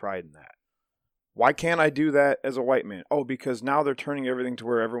takes pride in that. Why can't I do that as a white man? Oh, because now they're turning everything to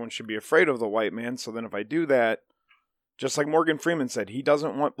where everyone should be afraid of the white man. So then if I do that, just like Morgan Freeman said, he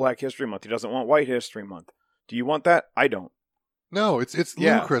doesn't want Black History Month. He doesn't want White History Month. Do you want that? I don't. No, it's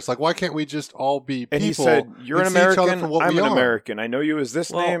ludicrous. Like, why can't we just all be people? And he said, "You're an American. I'm an American. I know you as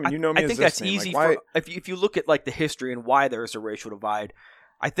this name, and you know me as this name." I think that's easy. Like, if you look at like the history and why there is a racial divide,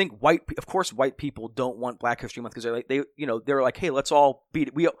 I think white people don't want Black History Month because they're like, hey, let's all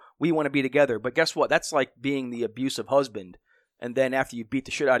we want to be together. But guess what? That's like being the abusive husband. And then after you beat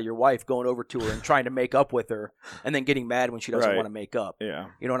the shit out of your wife, going over to her and trying to make up with her, and then getting mad when she doesn't want to make up. Yeah.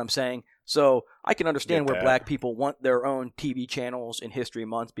 You know what I'm saying? So I can understand where black people want their own TV channels in History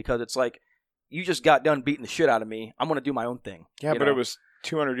Month because it's like, you just got done beating the shit out of me. I'm going to do my own thing. Yeah, but it was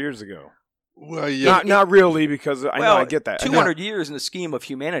 200 years ago. Well, yeah. Not really, because I know I get that. 200 years in the scheme of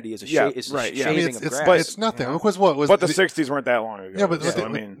humanity is a shaving of grass. But it's nothing. Yeah. Because what was the 60s weren't that long ago. Yeah, but so,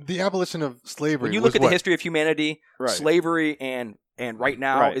 the abolition of slavery. When you look at the history of humanity, slavery and right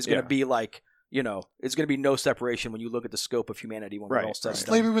now is going to be like, it's going to be no separation when you look at the scope of humanity when we're all set.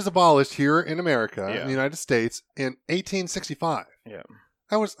 Slavery was abolished here in America, in the United States, in 1865. Yeah.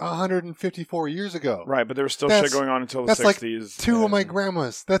 That was 154 years ago. Right, but there was still shit going on until the 60s. That's like two of my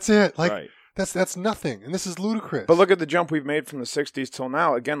grandmas. That's it. Like, that's nothing. And this is ludicrous. But look at the jump we've made from the 60s till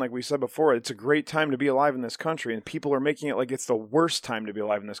now. Again, like we said before, it's a great time to be alive in this country, and people are making it like it's the worst time to be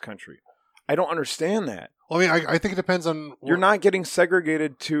alive in this country. I don't understand that. Well, I mean, I think it depends on... You're not getting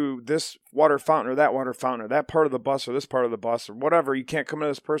segregated to this water fountain or that water fountain or that part of the bus or this part of the bus or whatever. You can't come to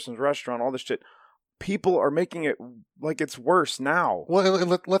this person's restaurant, all this shit. People are making it like it's worse now.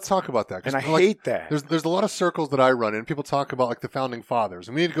 Well, let's talk about that. And I hate that. There's a lot of circles that I run in. People talk about like the founding fathers.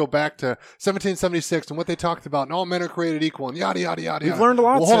 And we need to go back to 1776 and what they talked about. And all men are created equal and yada, yada, yada. We've learned a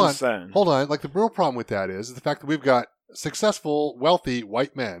lot since then. Hold on. Like the real problem with that is the fact that we've got successful, wealthy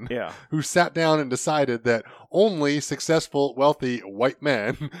white men who sat down and decided that only successful, wealthy white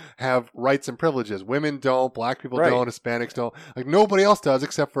men have rights and privileges. Women don't, black people don't, Hispanics don't. Like nobody else does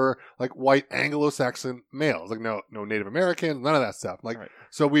except for like white Anglo-Saxon males. Like no Native Americans, none of that stuff. Like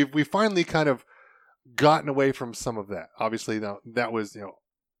so we finally kind of gotten away from some of that. Obviously, that was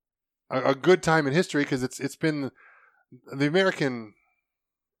a good time in history because it's been the American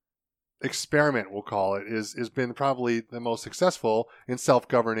experiment, we'll call it, is been probably the most successful in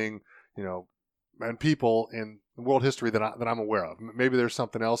self-governing, and people in world history that I'm aware of. Maybe there's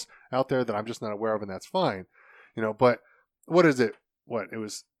something else out there that I'm just not aware of, and that's fine, But what is it? It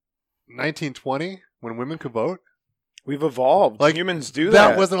was 1920 when women could vote. We've evolved. Like humans do that.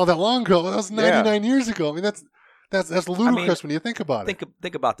 That wasn't all that long ago. That was 99 years ago. I mean, that's ludicrous when you think about it.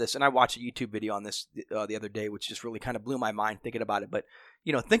 Think about this, and I watched a YouTube video on this the other day, which just really kind of blew my mind thinking about it. But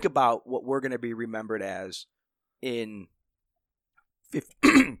think about what we're going to be remembered as in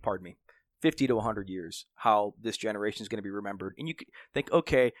 50 to 100 years. How this generation is going to be remembered, and you could think,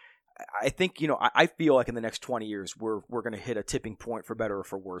 okay, I think I feel like in the next 20 years we're going to hit a tipping point for better or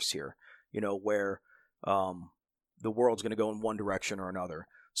for worse here. Where the world's going to go in one direction or another.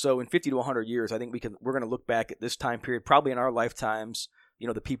 So in 50 to 100 years, I think we're going to look back at this time period, probably in our lifetimes.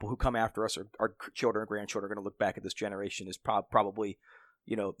 The people who come after us, or our children or grandchildren, are going to look back at this generation as probably,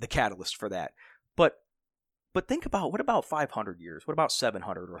 the catalyst for that. But think about, what about 500 years? What about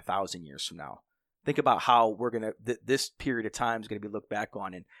 700 or 1,000 years from now? think about how we're gonna this period of time is gonna be looked back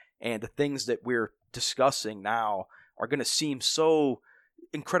on, and the things that we're discussing now are gonna seem so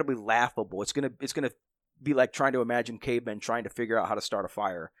incredibly laughable. It's gonna be like trying to imagine cavemen trying to figure out how to start a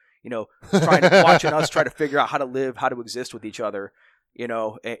fire. Watching us try to figure out how to live, how to exist with each other.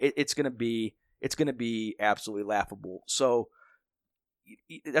 It's gonna be absolutely laughable. So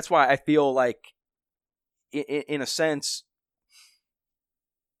that's why I feel like, in a sense,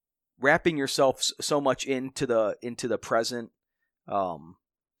 wrapping yourself so much into the present,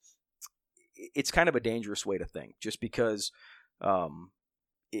 it's kind of a dangerous way to think, just because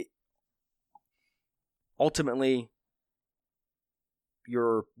ultimately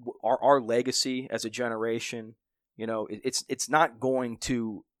our legacy as a generation, it's not going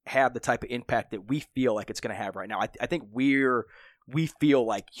to have the type of impact that we feel like it's going to have right now. I think we feel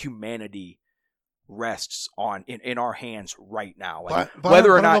like humanity rests in our hands right now. Like, but whether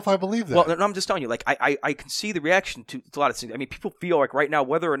I or don't know not, if I believe that. well, no, I'm just telling you. Like, I can see the reaction to a lot of things. I mean, people feel like right now,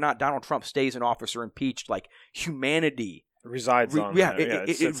 whether or not Donald Trump stays in office or impeached, like humanity resides on that.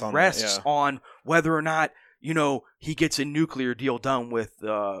 It rests on whether or not he gets a nuclear deal done with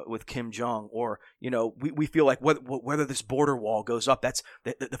Kim Jong, or we feel like whether this border wall goes up, that's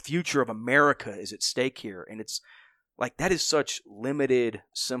the future of America is at stake here, and it's like that is such limited,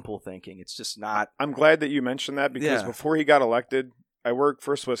 simple thinking. It's just not. I'm glad that you mentioned that, because before he got elected, I worked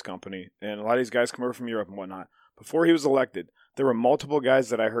for a Swiss company, and a lot of these guys come over from Europe and whatnot. Before he was elected, there were multiple guys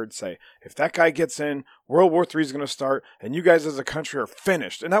that I heard say, if that guy gets in, World War III is going to start, and you guys as a country are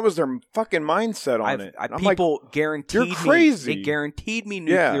finished. And that was their fucking mindset on it. People guaranteed you're crazy. They guaranteed me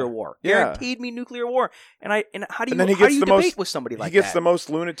nuclear war. Guaranteed me nuclear war. And how do you debate with somebody like that? He gets the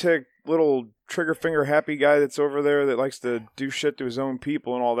most lunatic little trigger finger happy guy that's over there that likes to do shit to his own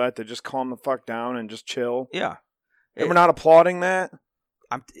people and all that, to just calm the fuck down and just chill. Yeah. And we're not applauding that.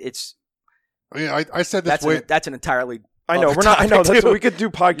 I said this that's an entirely. I know we're not. I know that's we could do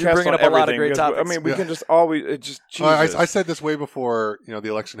podcasts on up everything. A lot of great topics. I mean, we can just always Jesus. I said this way before the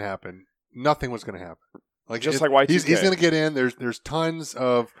election happened. Nothing was going to happen. Like Y2K. He's going to get in. There's tons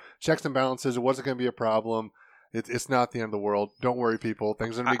of checks and balances. It wasn't going to be a problem. It's not the end of the world. Don't worry, people.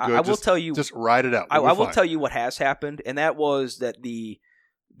 Things are going to be good. I will tell you. Just ride it out. I will tell you what has happened, and that was that the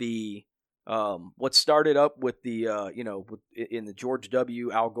what started up with the in the George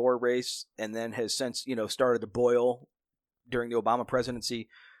W. Al Gore race, and then has since started to boil during the Obama presidency.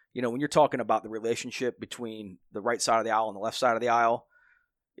 When you're talking about the relationship between the right side of the aisle and the left side of the aisle,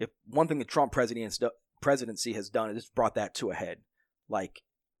 if one thing the Trump presidency has done is it's brought that to a head. Like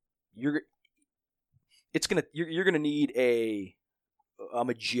you're gonna need a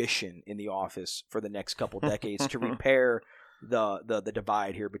magician in the office for the next couple decades to repair the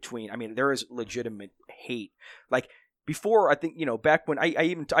divide here between. I mean, there is legitimate hate. Like before, I think back when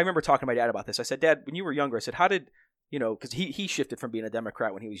I remember talking to my dad about this. I said, Dad, when you were younger, I said, how did because he shifted from being a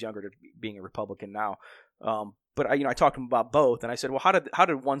Democrat when he was younger to being a Republican now. But I talked to him about both, and I said, well, how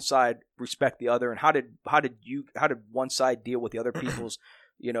did one side respect the other, and how did one side deal with the other people's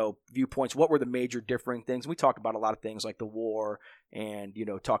viewpoints? What were the major differing things? And we talked about a lot of things like the war and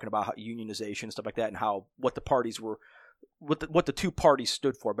talking about how unionization and stuff like that, and what the parties were. What the two parties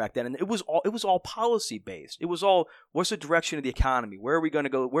stood for back then, and it was all policy based. It was all, what's the direction of the economy? Where are we going to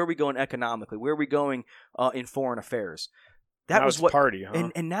go? Where are we going economically? Where are we going in foreign affairs? That was what party, huh?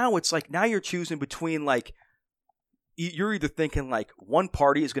 And now it's like, now you're choosing between, like, you're either thinking like one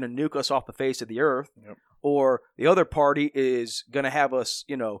party is going to nuke us off the face of the earth, or the other party is going to have us,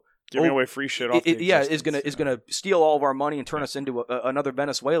 giving away free shit off is gonna steal all of our money and turn us into another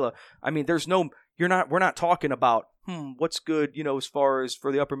Venezuela. I mean, we're not talking about what's good, as far as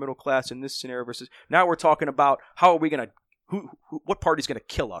for the upper middle class in this scenario versus now we're talking about how are we gonna what party's gonna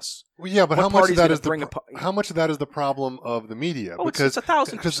kill us? Well, yeah, but how much of that is the problem of the media? Oh, because it's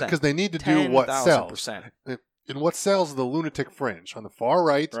 1,000%. Because they need to do what sells. And what sells the lunatic fringe on the far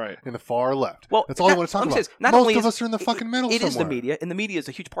right and the far left. Well, that's all I want to talk about. Most of us are in the fucking middle somewhere. It is the media, and the media is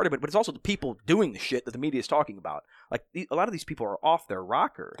a huge part of it, but it's also the people doing the shit that the media is talking about. Like, a lot of these people are off their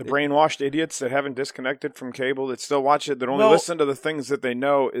rocker. The brainwashed idiots that haven't disconnected from cable, that still watch it, that only listen to the things that they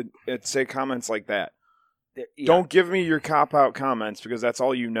know, say comments like that. Yeah. Don't give me your cop-out comments, because that's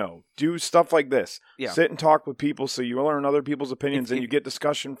all you know. Do stuff like this. Yeah. Sit and talk with people so you learn other people's opinions and you get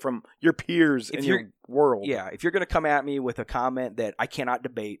discussion from your peers in your world. Yeah, if you're going to come at me with a comment that I cannot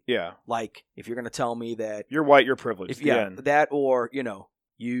debate, like if you're going to tell me that you're white, you're privileged. That or,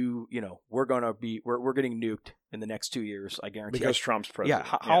 we're going to be we're getting nuked in the next 2 years, I guarantee. Because Trump's president.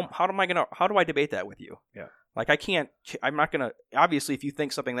 Yeah, how do I debate that with you? Yeah. Like I'm not going to, obviously if you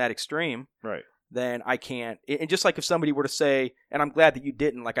think something that extreme, right, then I can't. And just like if somebody were to say, and I'm glad that you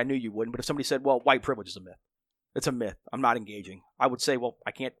didn't, like I knew you wouldn't, but if somebody said, well, white privilege is a myth. It's a myth. I'm not engaging. I would say, well,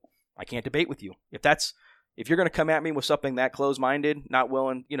 I can't debate with you. If you're going to come at me with something that closed-minded, not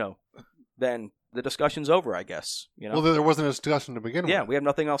willing, then the discussion's over, I guess. Well, there wasn't a discussion to begin with. Yeah, we have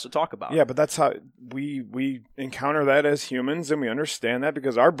nothing else to talk about. Yeah, but that's how we encounter that as humans, and we understand that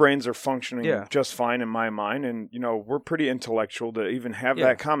because our brains are functioning just fine in my mind, and we're pretty intellectual to even have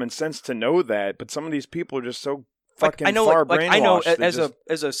that common sense to know that. But some of these people are just so fucking far brainwashed. I know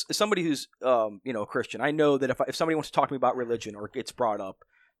as somebody who's a Christian, I know that if somebody wants to talk to me about religion or it gets brought up,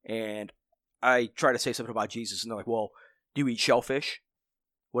 and I try to say something about Jesus, and they're like, "Well, do you eat shellfish?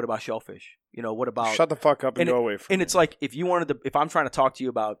 What about shellfish? What about?" Shut the fuck up and go away from me. And it's like if I'm trying to talk to you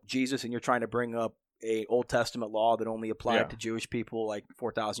about Jesus and you're trying to bring up a Old Testament law that only applied to Jewish people like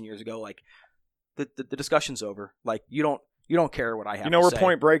 4,000 years ago, like the discussion's over. Like you don't care what I have. Where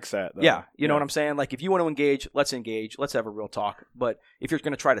Point Break's at. Though. Yeah, you know what I'm saying. Like if you want to engage, let's engage. Let's have a real talk. But if you're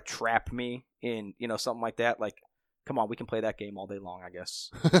going to try to trap me in something like that, like come on, we can play that game all day long, I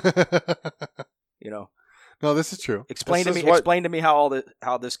guess. No, this is true. Explain to me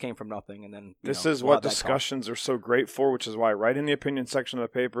how this came from nothing, and then this is what discussions are so great for, which is why I write in the opinion section of the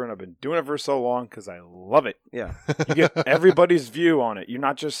paper, and I've been doing it for so long because I love it. Yeah, you get everybody's view on it. You're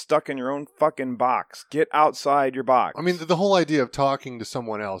not just stuck in your own fucking box. Get outside your box. I mean, the whole idea of talking to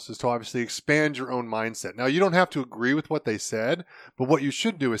someone else is to obviously expand your own mindset. Now, you don't have to agree with what they said, but what you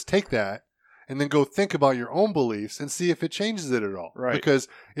should do is take that and then go think about your own beliefs and see if it changes it at all. Right. Because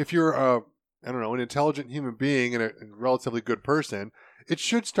if you're an intelligent human being and a relatively good person, it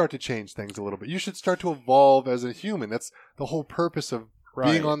should start to change things a little bit. You should start to evolve as a human. That's the whole purpose of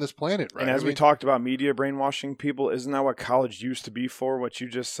being on this planet, right? And as we talked about media brainwashing people, isn't that what college used to be for, what you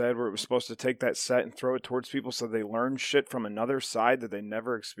just said, where it was supposed to take that set and throw it towards people so they learn shit from another side that they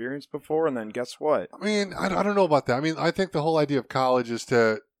never experienced before? And then guess what? I mean, I don't know about that. I mean, I think the whole idea of college is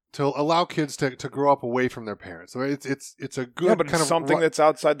to allow kids to grow up away from their parents. So it's a good but kind it's of something that's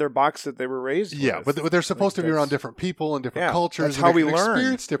outside their box that they were raised with. Yeah, but they're supposed to be around different people and different cultures. That's how we learn.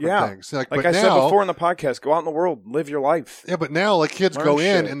 Experience different things. Like I said before in the podcast, go out in the world, live your life. Yeah, but now like kids go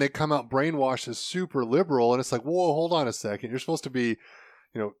in and they come out brainwashed as super liberal, and it's like, whoa, hold on a second. You're supposed to be,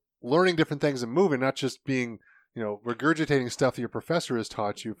 learning different things and moving, not just being regurgitating stuff that your professor has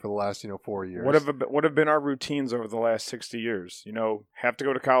taught you for the last, 4 years. What have been our routines over the last 60 years? Have to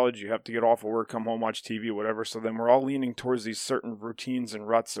go to college, you have to get off of work, come home, watch TV, whatever. So then we're all leaning towards these certain routines and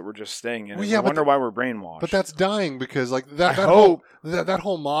ruts that we're just staying in. I wonder why we're brainwashed. But that's dying because like that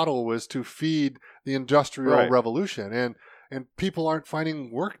whole model was to feed the Industrial Revolution. And people aren't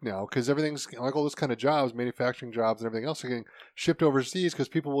finding work now because everything's like all those kind of jobs, manufacturing jobs and everything else are getting shipped overseas because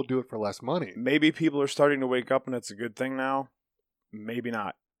people will do it for less money. Maybe people are starting to wake up and it's a good thing now. Maybe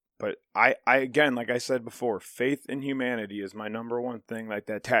not. But I again, like I said before, faith in humanity is my number one thing. Like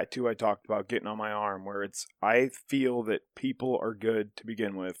that tattoo I talked about getting on my arm where I feel that people are good to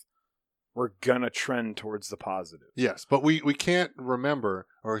begin with. We're going to trend towards the positive. Yes, but we can't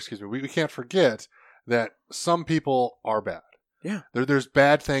we can't forget that some people are bad. Yeah. There's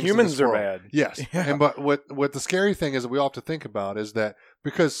bad things. Humans are bad. Yes. Yeah. But what the scary thing is that we all have to think about is that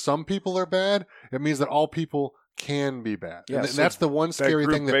because some people are bad, it means that all people can be bad. Yeah, and that's the one scary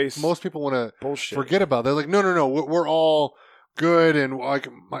thing that most people want to forget about. They're like, no, we're all good and like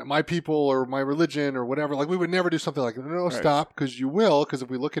my people or my religion or whatever. Like we would never do something like that. No, stop, because you will. Because if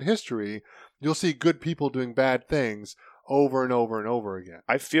we look at history, you'll see good people doing bad things over and over and over again.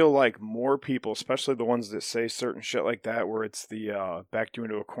 I feel like more people, especially the ones that say certain shit like that, where it's the back you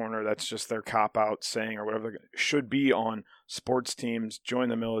into a corner, that's just their cop-out saying or whatever, should be on sports teams, join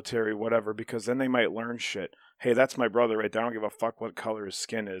the military, whatever, because then they might learn shit. Hey, that's my brother right there. I don't give a fuck what color his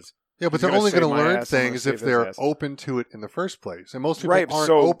skin is. Yeah, but they're only going to learn things if they're open to it in the first place. And most people aren't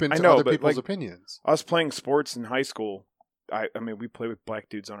open to other people's opinions. Us playing sports in high school, I mean, we play with black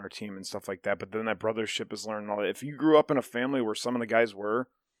dudes on our team and stuff like that, but then that brothership is learned and all that. If you grew up in a family where some of the guys were,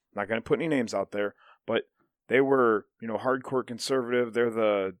 I'm not going to put any names out there, but they were, hardcore conservative.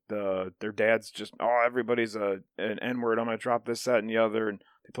 They're their dad's just, everybody's an N-word. I'm going to drop this, that, and the other. And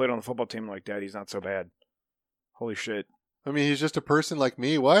they played on the football team like, Daddy's not so bad. Holy shit. I mean, he's just a person like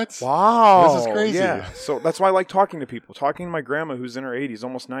me. What? Wow. This is crazy. Yeah. So that's why I like talking to people. Talking to my grandma who's in her 80s,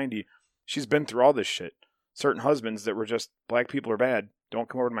 almost 90. She's been through all this shit. Certain husbands that were just, black people are bad, don't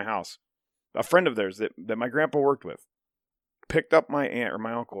come over to my house. A friend of theirs that my grandpa worked with picked up my aunt or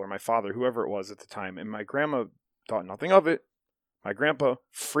my uncle or my father, whoever it was at the time, and my grandma thought nothing of it. My grandpa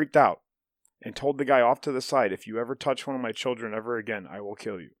freaked out and told the guy off to the side, if you ever touch one of my children ever again, I will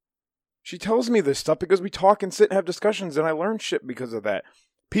kill you. She tells me this stuff because we talk and sit and have discussions, and I learn shit because of that.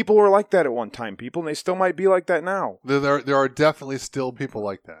 people were like that at one time, people, and they still might be like that now. There are definitely still people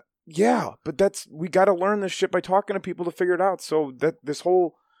like that. Yeah, but we got to learn this shit by talking to people to figure it out. So that this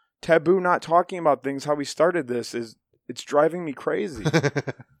whole taboo not talking about things, how we started this, it's driving me crazy.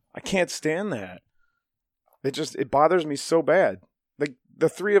 I can't stand that. It bothers me so bad. Like, the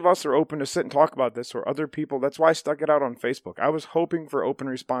three of us are open to sit and talk about this, or other people. That's why I stuck it out on Facebook. I was hoping for open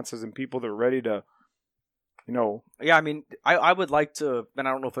responses and people that are ready to, Yeah, I mean, I would like to, and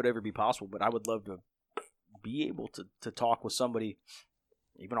I don't know if it'd ever be possible, but I would love to be able to talk with somebody,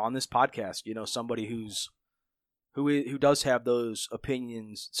 even on this podcast, somebody who does have those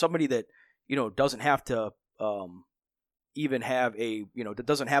opinions, somebody that, doesn't have to even have that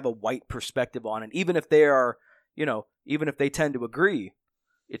doesn't have a white perspective on it. Even if they are, even if they tend to agree,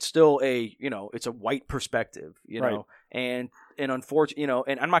 it's still it's a white perspective, right. and unfortunately,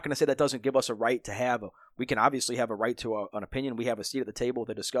 and I'm not going to say that doesn't give us a right to we can obviously have a right to an opinion. We have a seat at the table with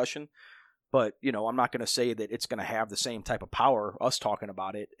the discussion, but, I'm not going to say that it's going to have the same type of power, us talking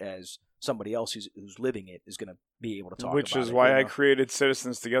about it, as somebody else who's living it is going to be able to talk about it. Which is why I created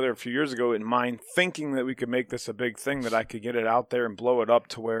Citizens Together a few years ago in mind, thinking that we could make this a big thing, that I could get it out there and blow it up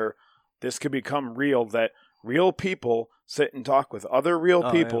to where this could become real, that real people sit and talk with other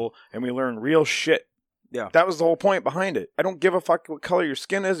real people, and we learn real shit. Yeah. That was the whole point behind it. I don't give a fuck what color your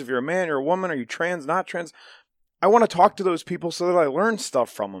skin is, if you're a man, you're a woman, are you trans, not trans. I want to talk to those people so that I learn stuff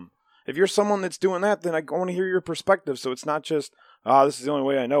from them. If you're someone that's doing that, then I want to hear your perspective, so it's not just, this is the only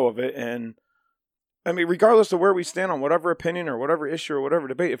way I know of it. And, I mean, regardless of where we stand on whatever opinion or whatever issue or whatever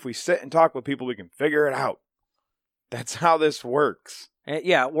debate, if we sit and talk with people, we can figure it out. That's how this works. And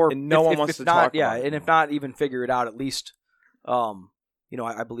no one wants to talk about it. And if not even figure it out, at least, I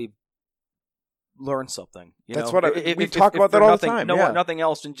believe, learn something. That's what we talk about that all the time. Nothing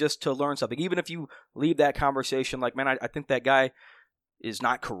else than just to learn something. Even if you leave that conversation like, man, I think that guy is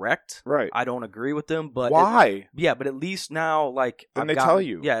not correct. Right. I don't agree with them. But why? But at least now, like, then they tell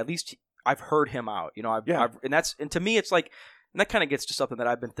you. Yeah, at least I've heard him out. And to me, it's like, and that kind of gets to something that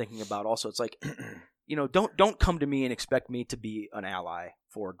I've been thinking about. Also, it's like, don't come to me and expect me to be an ally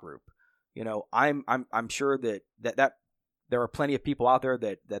for a group. I'm sure that there are plenty of people out there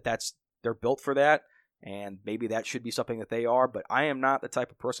that's they're built for that, and maybe that should be something that they are. But I am not the type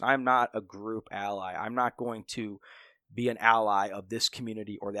of person. I'm not a group ally. I'm not going to be an ally of this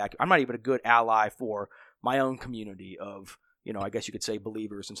community or that. I'm not even a good ally for my own community of, I guess you could say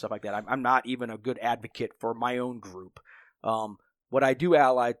believers and stuff like that. I'm not even a good advocate for my own group. What I do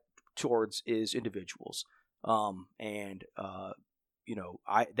ally towards is individuals.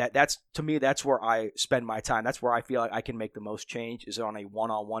 That's to me, that's where I spend my time. That's where I feel like I can make the most change, is on a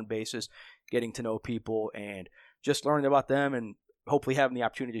one-on-one basis, getting to know people and just learning about them, and hopefully having the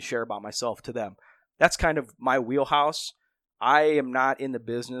opportunity to share about myself to them. That's kind of my wheelhouse. I am not in the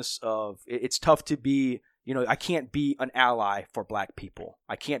business of, it's tough to be, I can't be an ally for black people.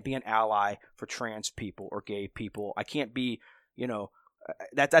 I can't be an ally for trans people or gay people. I can't be,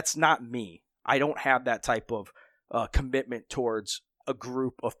 that's not me. I don't have that type of commitment towards a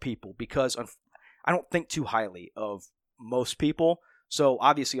group of people, because I don't think too highly of most people. So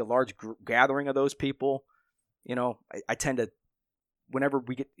obviously a large gathering of those people, I tend to, whenever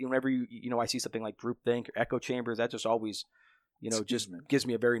I see something like groupthink or echo chambers, that just always, gives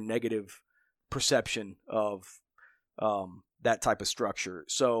me a very negative perception of that type of structure.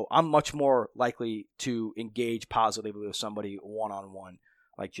 So I'm much more likely to engage positively with somebody one-on-one,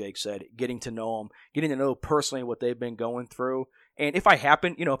 like Jake said, getting to know them, getting to know personally what they've been going through. And if I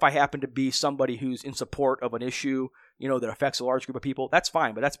happen to be somebody who's in support of an issue, that affects a large group of people, that's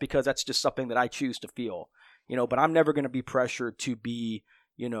fine. But that's because that's just something that I choose to feel, but I'm never going to be pressured to be,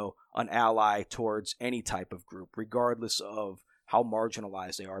 an ally towards any type of group, regardless of how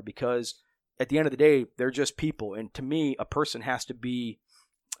marginalized they are, because at the end of the day, they're just people. And to me, a person has to be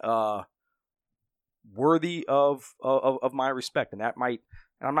worthy of my respect. And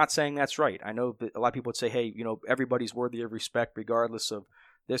I'm not saying that's right. I know that a lot of people would say, hey, everybody's worthy of respect regardless of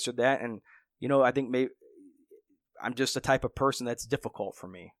this or that. And, I think maybe I'm just the type of person that's difficult for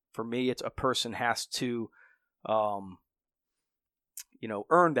me. For me, it's a person has to, earn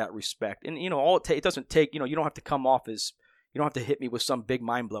that respect. And, it doesn't take, you don't have to come off as, you don't have to hit me with some big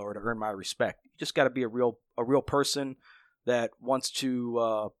mind blower to earn my respect. You just got to be a real person that wants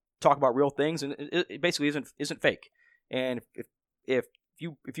to talk about real things, and it basically isn't fake. And if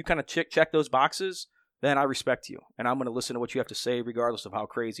you kind of check those boxes, then I respect you, and I'm going to listen to what you have to say, regardless of how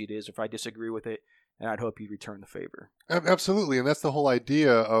crazy it is. If I disagree with it, and I'd hope you return the favor. Absolutely, and that's the whole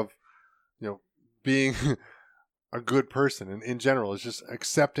idea of, being a good person, and in general, is just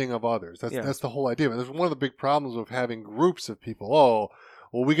accepting of others. That's the whole idea. And there's one of the big problems of having groups of people. Oh,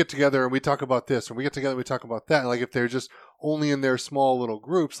 well, we get together and we talk about this, and we get together and we talk about that. And like if they're just only in their small little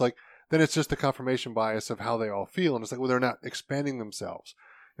groups, like then it's just a confirmation bias of how they all feel, and it's like, well, they're not expanding themselves,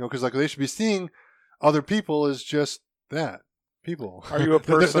 because like they should be seeing other people as just that. People. Are you a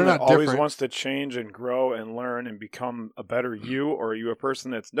person they're that not always different. wants to change and grow and learn and become a better you? Or are you a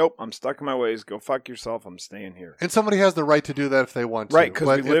person that's, nope, I'm stuck in my ways, go fuck yourself, I'm staying here? And somebody has the right to do that if they want to. Right, because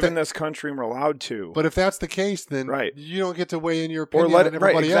But we if live that- in this country and we're allowed to. But if that's the case, then Right. you don't get to weigh in your Or opinion let on it, right,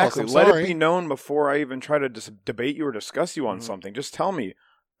 everybody exactly. else. I'm Let sorry. it be known before I even try to debate you or discuss you on Mhm. something. Just tell me,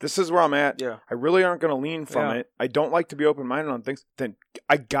 this is where I'm at. Yeah. I really aren't going to lean from Yeah. it. I don't like to be open-minded on things. Then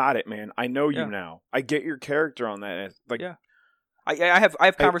I got it, man. I know you Yeah. now. I get your character on that. And it's like, Yeah. I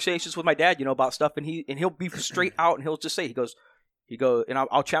have conversations with my dad, about stuff, and he'll be straight out, and he'll just say, he goes, and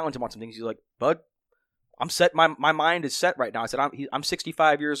I'll challenge him on some things. He's like, bud, I'm set. My mind is set right now. I said, I'm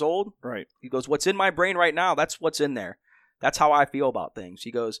 65 years old. right. He goes, what's in my brain right now? That's what's in there. That's how I feel about things.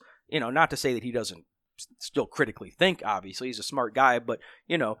 He goes, not to say that he doesn't still critically think. Obviously, he's a smart guy, but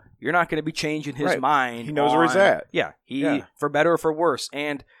you're not going to be changing his Right. mind. He knows where he's at. Yeah, Yeah. for better or for worse.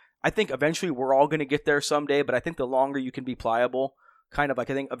 And I think eventually we're all going to get there someday. But I think the longer you can be pliable, kind of like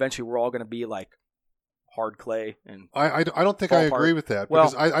I think eventually we're all going to be like hard clay. And I don't think I ballpark. agree with that.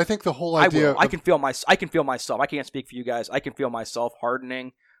 Well, Because I think the whole I idea will. I can feel myself. I can't speak for you guys. I can feel myself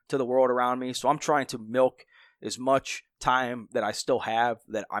hardening to the world around me. So I'm trying to milk as much time that I still have,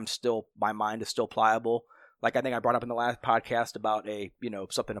 that my mind is still pliable. Like I think I brought up in the last podcast about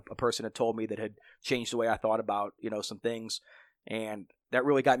something a person had told me that had changed the way I thought about, some things. And that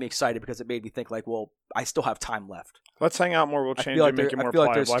really got me excited because it made me think like, well, I still have time left. Let's hang out more. We'll I change feel it, like make there- it more I feel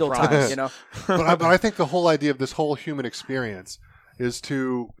like pliable. there's still I promise. time, but I think the whole idea of this whole human experience is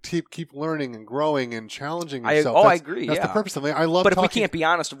to keep learning and growing and challenging yourself. I agree. That's yeah. the purpose of it. I love But if we talking. can't be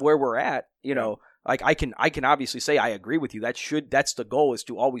honest of where we're at, like I can obviously say I agree with you. That's the goal, is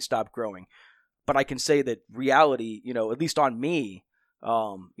to always stop growing. But I can say that reality, at least on me,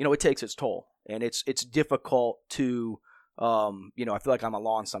 it takes its toll, and it's difficult to, I feel like on the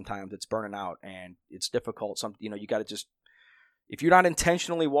lawn sometimes it's burning out, and it's difficult. You got to just, if you're not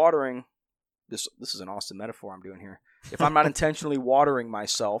intentionally watering, this is an awesome metaphor I'm doing here. If I'm not intentionally watering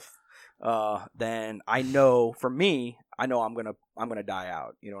myself, then I know, for me, I'm gonna die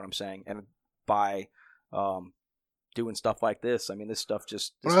out. You know what I'm saying? And by doing stuff like this, I mean, this stuff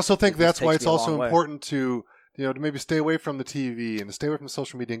just. But I also think that's why it's also way. important to to maybe stay away from the TV and to stay away from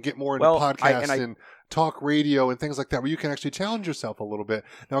social media and get more into Well, podcasts I- and talk radio and things like that, where you can actually challenge yourself a little bit.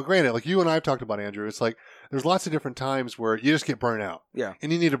 Now, granted, like you and I have talked about, Andrew, it's like there's lots of different times where you just get burnt out. Yeah.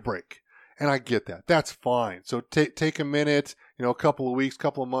 And you need a break. And I get that. That's fine. So take a minute, a couple of weeks,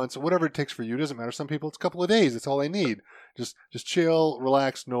 couple of months, whatever it takes for you. It doesn't matter. Some people, it's a couple of days. That's all they need. Just chill,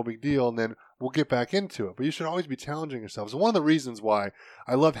 relax, no big deal, and then we'll get back into it. But you should always be challenging yourselves. And one of the reasons why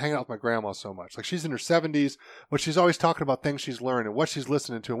I love hanging out with my grandma so much. Like, she's in her 70s, but she's always talking about things she's learned and what she's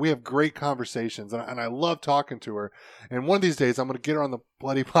listening to. And we have great conversations, and I love talking to her. And one of these days, I'm going to get her on the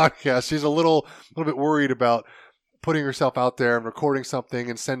bloody podcast. She's a little bit worried about putting herself out there and recording something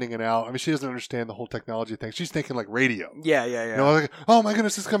and sending it out. I mean, she doesn't understand the whole technology thing. She's thinking like radio. Yeah. Like, oh my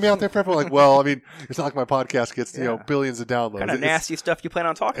goodness, it's going to be out there for everyone. Like, well, I mean, it's not like my podcast gets, Yeah. billions of downloads. Kind of nasty stuff you plan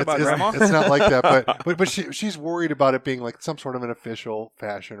on talking about, it's, Grandma. it's not like that, but she's worried about it being like some sort of an official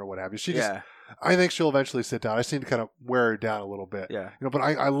fashion or what have you. She just, Yeah. I think she'll eventually sit down. I just need to kind of wear her down a little bit. Yeah. But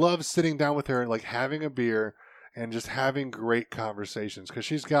I love sitting down with her and like having a beer and just having great conversations, because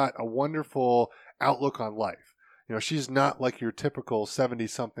she's got a wonderful outlook on life. She's not like your typical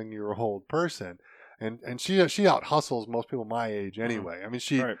 70-something-year-old person, and she out hustles most people my age anyway. I mean,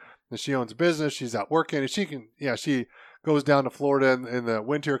 she owns a business, she's out working, and she goes down to Florida in the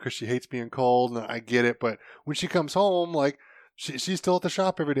winter because she hates being cold, and I get it. But when she comes home, like she's still at the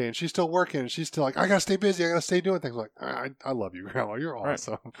shop every day, and she's still working, and she's still like, I gotta stay busy, I gotta stay doing things. Like, I love you, Grandma, you're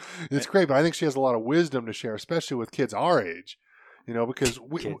awesome. Right. It's great, but I think she has a lot of wisdom to share, especially with kids our age. Because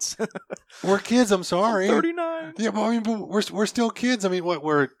Kids. we're kids. I'm sorry. I'm 39. Yeah, but I mean, we're still kids. I mean,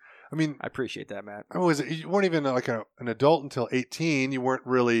 I appreciate that, Matt. You weren't even like an adult until 18. You weren't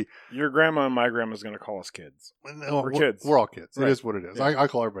really. Your grandma and my grandma's going to call us kids. No, we're kids. We're all kids. Right. It is what it is. Yeah. I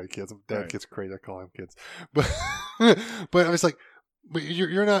call everybody kids. Dad right. gets crazy. I call them kids. But I was like, but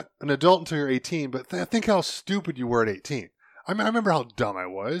you're not an adult until you're 18. But think how stupid you were at 18. I mean, I remember how dumb I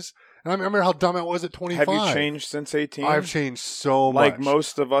was. And I remember how dumb I was at 25. Have you changed since 18? I've changed so much. Like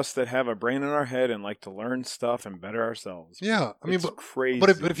most of us that have a brain in our head and like to learn stuff and better ourselves. Yeah. I mean, it's crazy. But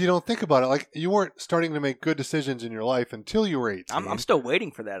if you don't think about it, like, you weren't starting to make good decisions in your life until you were 18. I'm still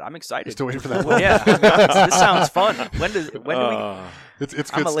waiting for that. I'm excited. You're still waiting for that. Well, yeah. This sounds fun. When do we? It's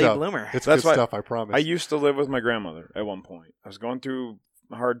good I'm a late stuff. bloomer. It's That's good why stuff, I promise. I used to live with my grandmother at one point. I was going through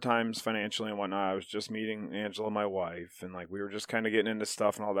hard times financially and whatnot. I was just meeting Angela, my wife, and like we were just kind of getting into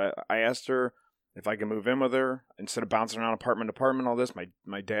stuff and all that. I asked her if I could move in with her instead of bouncing around apartment to apartment. All this,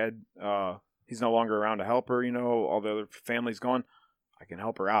 my dad, he's no longer around to help her. You know, all the other family's gone. I can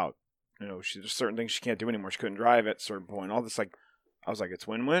help her out. You know, there's certain things she can't do anymore. She couldn't drive at a certain point. All this, like, I was like, it's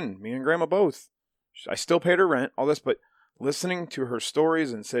win-win. Me and Grandma both. I still paid her rent, all this, but listening to her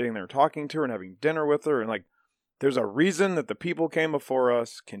stories and sitting there talking to her and having dinner with her, and like, there's a reason that the people came before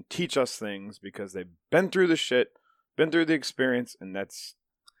us can teach us things because they've been through the shit, been through the experience, and that's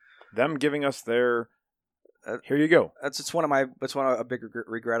them giving us their. Here you go. That's a big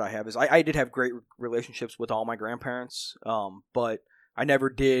regret I have is I did have great relationships with all my grandparents, but I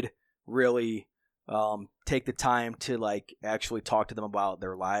never did really take the time to like actually talk to them about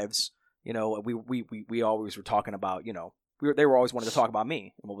their lives. You know, we always were talking about, you know, they were always wanting to talk about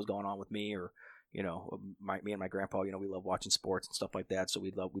me and what was going on with me, or you know, me and my grandpa. You know, we love watching sports and stuff like that, so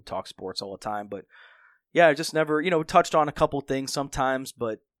we talk sports all the time. But yeah, I just never, you know, touched on a couple things sometimes,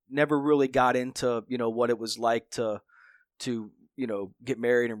 but never really got into, you know, what it was like to you know, get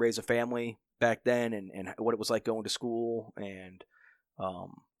married and raise a family back then, and what it was like going to school, and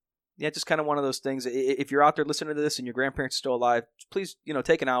yeah, just kind of one of those things. If you're out there listening to this and your grandparents are still alive, please, you know,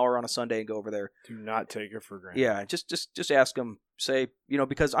 take an hour on a Sunday and go over there. Do not take it for granted. Yeah, just ask them. Say, you know,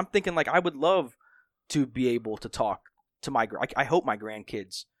 because I'm thinking like I would love to be able to talk to I hope my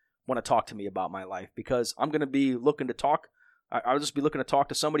grandkids want to talk to me about my life, because I'm going to be looking to talk. I'll just be looking to talk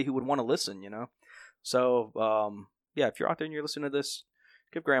to somebody who would want to listen, you know. So yeah, if you're out there and you're listening to this,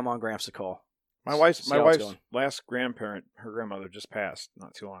 give Grandma and Gramps a call. My wife's last grandparent, her grandmother just passed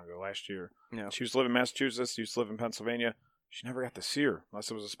not too long ago, last year. Yeah. She used to live in Massachusetts, used to live in Pennsylvania. She never got to see her unless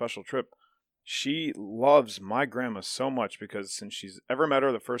it was a special trip. She loves my grandma so much because since she's ever met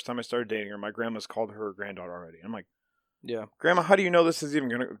her, the first time I started dating her, my grandma's called her granddaughter already. I'm like, yeah, Grandma, how do you know this is even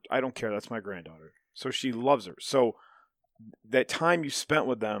going to... I don't care, that's my granddaughter. So she loves her. So that time you spent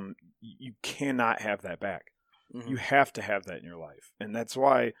with them, you cannot have that back. Mm-hmm. You have to have that in your life. And that's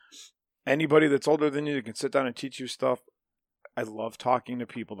why... anybody that's older than you that can sit down and teach you stuff, I love talking to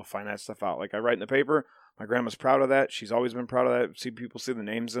people to find that stuff out. Like I write in the paper, my grandma's proud of that. She's always been proud of that. See people see the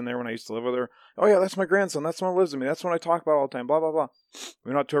names in there when I used to live with her. Oh yeah, that's my grandson. That's the one who lives with me. That's what I talk about all the time. Blah, blah, blah. We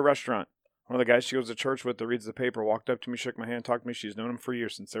went out to a restaurant. One of the guys she goes to church with that reads the paper walked up to me, shook my hand, talked to me. She's known him for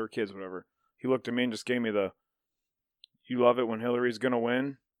years since they were kids, whatever. He looked at me and just gave me the, you love it when Hillary's going to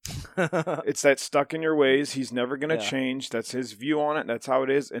win. It's that stuck in your ways. He's never going to change. That's his view on it. That's how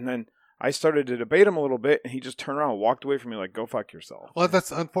it is. And then I started to debate him a little bit, and he just turned around and walked away from me like, go fuck yourself. Well,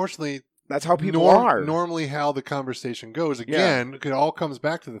 that's unfortunately... that's how people are. Normally how the conversation goes. Again, it all comes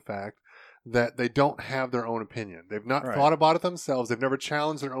back to the fact that they don't have their own opinion. They've not thought about it themselves. They've never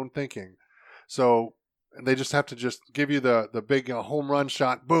challenged their own thinking. So they just have to just give you the big home run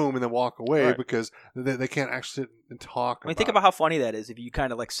shot, boom, and then walk away because they can't actually sit and talk. I mean, think about how funny that is if you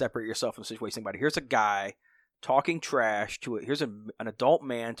kind of like separate yourself from the situation. Think about it. Here's a guy talking trash to here's an adult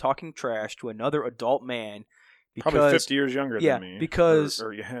man talking trash to another adult man, because, probably 50 years younger than me, because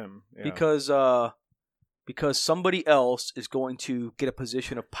or him, because somebody else is going to get a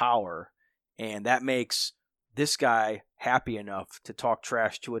position of power, and that makes this guy happy enough to talk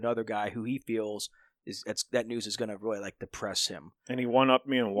trash to another guy who he feels that news is going to really like depress him. And he one-upped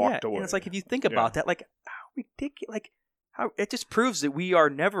me and walked away. And it's like if you think about that, like how ridiculous, like how it just proves that we are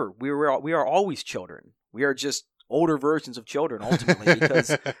always children. We are just older versions of children, ultimately,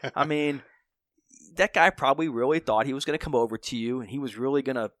 because, I mean, that guy probably really thought he was going to come over to you and he was really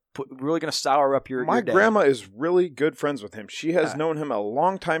going to sour up your My day. grandma is really good friends with him. She has known him a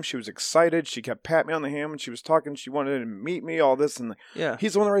long time. She was excited. She kept patting me on the hand when she was talking. She wanted to meet me, all this. And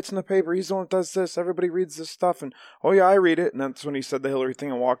he's the one that writes in the paper. He's the one that does this. Everybody reads this stuff. And, oh, yeah, I read it. And that's when he said the Hillary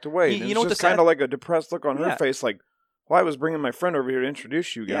thing and walked away. And you know, it's just kind of like a depressed look on her face, like, well, I was bringing my friend over here to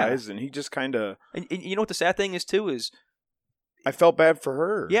introduce you guys, and he just kind of... And you know what the sad thing is, too, is... I felt bad for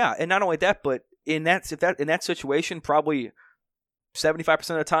her. Yeah, and not only that, but in that situation, probably 75%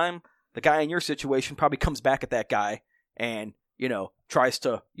 of the time, the guy in your situation probably comes back at that guy and, you know, tries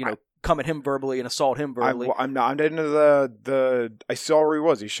to, you know, come at him verbally and assault him verbally. I'm into the... I saw where he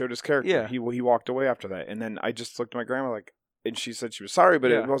was. He showed his character. Yeah. He walked away after that. And then I just looked at my grandma like... And she said she was sorry,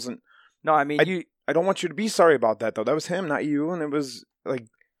 but it wasn't... No, I mean, I don't want you to be sorry about that, though. That was him, not you. And it was like,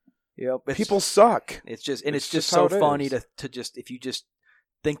 Yep. People suck. It's just so funny to just, if you just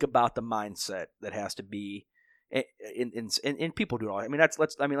think about the mindset that has to be, and people do it all. I mean,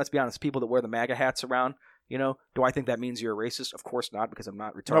 let's be honest. People that wear the MAGA hats around, you know, do I think that means you're a racist? Of course not, because I'm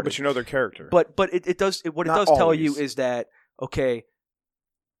not retarded. No, but you know their character. But it does what it does tell you is that, okay,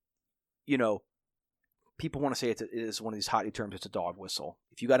 you know, people want to say it is one of these hot new terms. It's a dog whistle.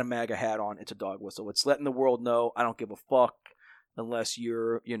 If you got a MAGA hat on, it's a dog whistle. It's letting the world know I don't give a fuck unless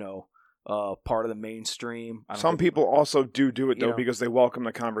you're, part of the mainstream. Some people also do it though, You know. because they welcome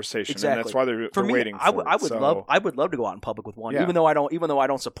the conversation, Exactly. and that's why they're For me, waiting for I it. would love to go out in public with one, Yeah. even though I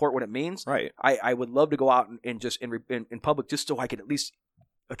don't support what it means. Right. I would love to go out and just in public just so I could at least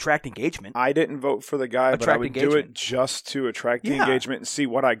attract engagement. I didn't vote for the guy, but I Attract would do engagement. it just to attract the Yeah. engagement and see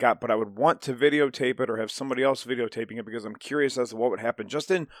what I got. But I would want to videotape it or have somebody else videotaping it because I'm curious as to what would happen just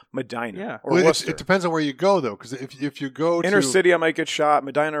in Medina Yeah. or Well, Worcester. it depends on where you go, though, because if you go Inner to city, I might get shot.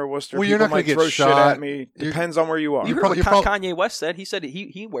 Medina or Worcester, Well, you're people not gonna might get throw shit shot. at me. Depends on where you are. You heard probably- what you're Kanye West said. He said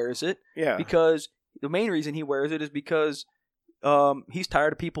he wears it Yeah. because the main reason he wears it is because he's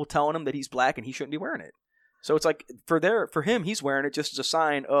tired of people telling him that he's black and he shouldn't be wearing it. So it's like for him, he's wearing it just as a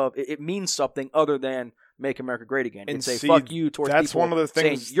sign of it means something other than make America great again. And And say see, fuck you towards that's people one of the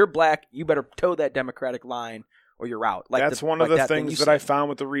saying things- you're black, you better toe that Democratic line or you're out. Like That's one of like the thing things you that I said. found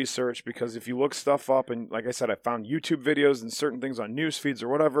with the research, because if you look stuff up, and like I said, I found YouTube videos and certain things on news feeds or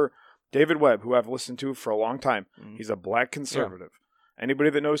whatever. David Webb, who I've listened to for a long time, Mhm. he's a black conservative. Anybody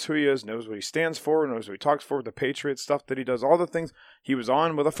that knows who he is, knows what he stands for, knows what he talks for, the Patriot stuff that he does, all the things. He was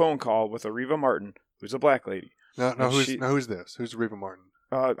on with a phone call with Areva Martin, who's a black lady. now and who's this? Who's Reva Martin?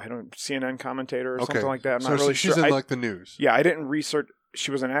 I don't CNN commentator or Okay. something like that. I'm So not really she's sure. in like the news. Yeah, I didn't research. She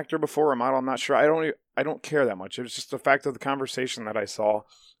was an actor before, a model. I'm not sure. I don't care that much. It was just the fact of the conversation that I saw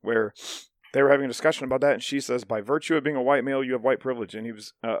where they were having a discussion about that, and she says, by virtue of being a white male, you have white privilege. And he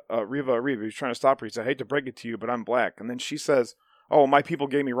was Reva, he was trying to stop her. He said, I hate to break it to you, but I'm black. And then she says, oh, my people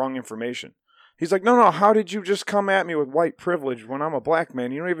gave me wrong information. He's like, no, how did you just come at me with white privilege when I'm a black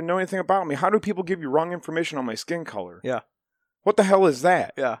man? You don't even know anything about me. How do people give you wrong information on my skin color? Yeah. What the hell is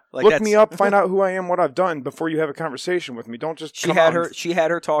that? Yeah, like Look that's- me up, find out who I am, what I've done before you have a conversation with me. Don't just She come had out her and- she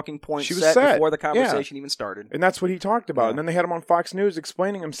had her talking points She was set set. before the Yeah. conversation even started. And that's what he talked about. Yeah. And then they had him on Fox News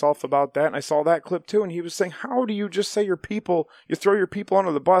explaining himself about that. And I saw that clip too. And he was saying, how do you just say you throw your people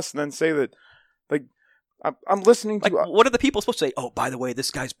under the bus and then say that, like, I'm listening to... Like, what are the people supposed to say? Oh, by the way,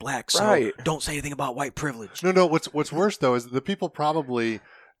 this guy's black, so Right. don't say anything about white privilege. No. What's worse though is the people probably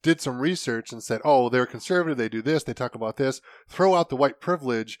did some research and said, "Oh, they're conservative. They do this. They talk about this. Throw out the white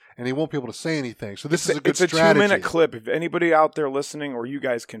privilege, and he won't be able to say anything." So this is a good it's a strategy. 2-minute clip. If anybody out there listening or you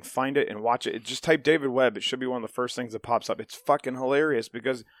guys can find it and watch it, just type David Webb. It should be one of the first things that pops up. It's fucking hilarious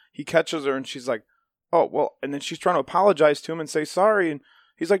because he catches her and she's like, oh, well, and then she's trying to apologize to him and say sorry. And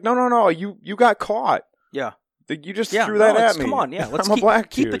he's like, no, you got caught. Yeah. You just Yeah, threw that no, at it's- me. Come on, yeah. Let's I'm a black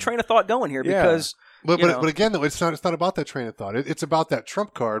keep dude. the train of thought going here Yeah. because But you know. but again though, it's not about that train of thought. It's about that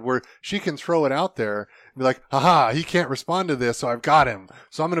trump card where she can throw it out there and be like, "Haha, he can't respond to this, so I've got him.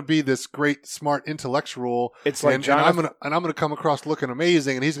 So I'm going to be this great, smart intellectual. It's like and Jonathan- I'm gonna come across looking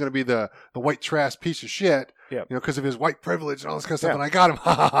amazing, and he's going to be the white trash piece of shit. Yep. Because of his white privilege and all this kind of stuff. Yeah. And I got him.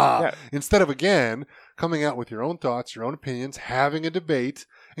 Ha ha ha. Yeah. Instead of again coming out with your own thoughts, your own opinions, having a debate.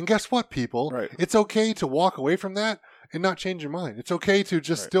 And guess what, people? Right. It's okay to walk away from that and not change your mind. It's okay to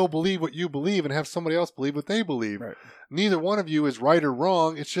just Right. still believe what you believe and have somebody else believe what they believe. Right. Neither one of you is right or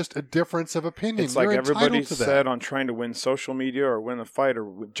wrong. It's just a difference of opinion. It's like You're everybody entitled to that. said on trying to win social media or win a fight, or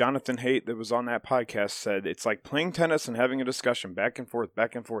with Jonathan Haidt that was on that podcast said, it's like playing tennis and having a discussion back and forth,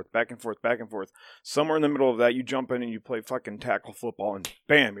 back and forth, back and forth, back and forth. Somewhere in the middle of that, you jump in and you play fucking tackle football and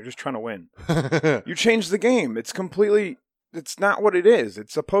bam, you're just trying to win. You change the game. It's not what it is.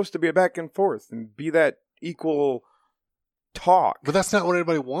 It's supposed to be a back and forth and be that equal talk. But that's not what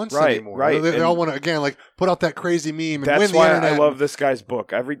anybody wants Right, anymore. right. They And all want to, again, like put out that crazy meme and That's win the why internet. I love this guy's book.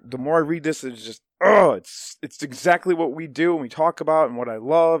 The more I read this, it's just it's exactly what we do and we talk about and what I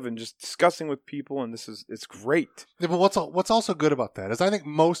love and just discussing with people, and it's great. Yeah, but what's also good about that is I think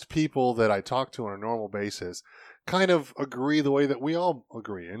most people that I talk to on a normal basis kind of agree the way that we all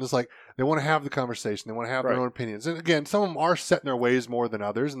agree. And it's like they want to have the conversation. They want to have Right. their own opinions. And again, some of them are set in their ways more than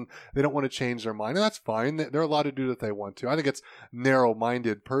others, and they don't want to change their mind. And that's fine. They're allowed to do what they want to. I think it's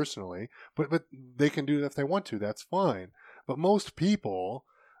narrow-minded personally, but they can do it if they want to. That's fine. But most people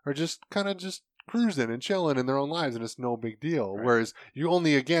are just kind of just cruising and chilling in their own lives, and it's no big deal. Right. Whereas you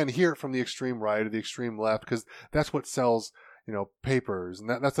only, again, hear it from the extreme right or the extreme left because that's what sells papers, and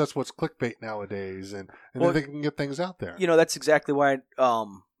that's what's clickbait nowadays, and Well, they can get things out there. That's exactly why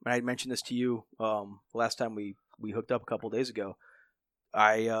I mentioned this to you last time we hooked up a couple of days ago.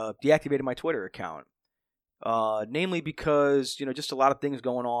 I deactivated my Twitter account, namely because just a lot of things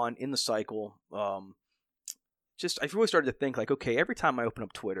going on in the cycle. I've really started to think like, okay, every time I open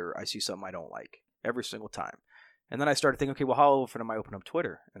up Twitter, I see something I don't like every single time. And then I started thinking, okay, well, how often am I open up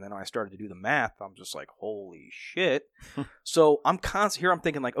Twitter? And then when I started to do the math, I'm just like, holy shit. So I'm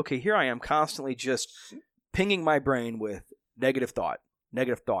thinking like, okay, here I am constantly just pinging my brain with negative thought. And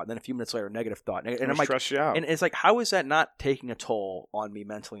then a few minutes later, negative thought. And I'm like, stress you out. And it's like, how is that not taking a toll on me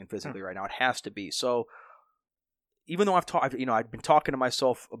mentally and physically right now? It has to be. So even though I've been talking to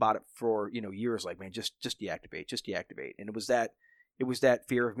myself about it for, years, like, man, just deactivate. And it was that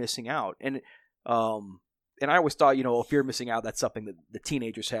fear of missing out. And I always thought, fear of missing out, that's something that the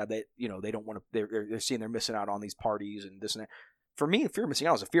teenagers have that, they don't want to, they're seeing they're missing out on these parties and this and that. For me, fear of missing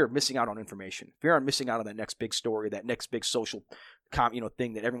out is a fear of missing out on information. Fear of missing out on that next big story, that next big social,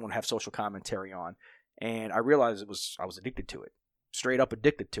 thing that everyone will have social commentary on. And I realized I was addicted to it, straight up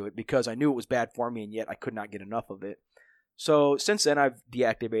addicted to it, because I knew it was bad for me, and yet I could not get enough of it. So since then, I've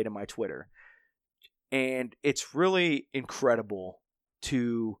deactivated my Twitter, and it's really incredible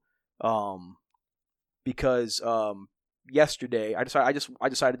to, because yesterday I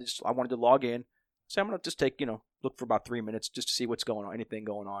decided I wanted to log in. So I'm going to just take, look for about 3 minutes just to see what's going on, anything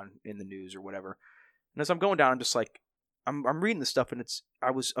going on in the news or whatever. And as I'm going down, I'm just like, I'm reading this stuff, and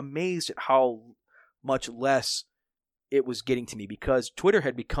I was amazed at how much less it was getting to me, because Twitter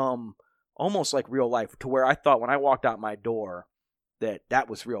had become almost like real life, to where I thought when I walked out my door that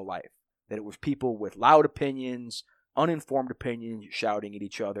was real life, that it was people with loud opinions, uninformed opinions, shouting at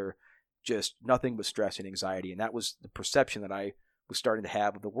each other, just nothing but stress and anxiety. And that was the perception that I was starting to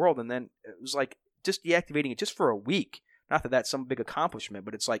have of the world. And then it was like, just deactivating it just for a week. Not that that's some big accomplishment,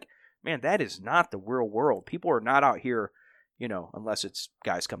 but it's like, man, that is not the real world. People are not out here, unless it's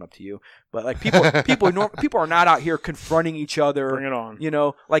guys come up to you, but like people are not out here confronting each other. Bring it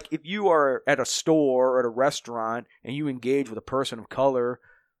on. Like if you are at a store or at a restaurant and you engage with a person of color,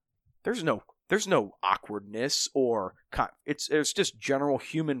 there's no awkwardness or it's just general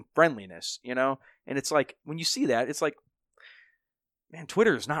human friendliness, and it's like when you see that, it's like, man,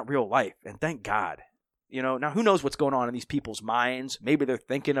 Twitter is not real life, and thank God. Now who knows what's going on in these people's minds? Maybe they're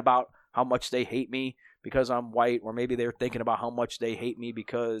thinking about how much they hate me because I'm white, or maybe they're thinking about how much they hate me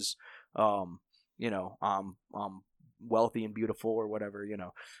because, I'm wealthy and beautiful or whatever.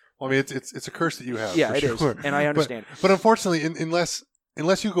 Well, I mean, it's a curse that you have. Yeah, for it sure. is, and I understand. But unfortunately,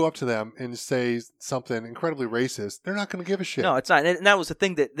 unless you go up to them and say something incredibly racist, they're not going to give a shit. No, it's not. And that was the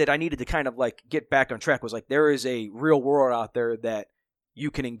thing that I needed to kind of like get back on track, was like, there is a real world out there that you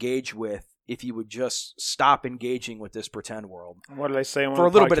can engage with if you would just stop engaging with this pretend world. What did I say on for a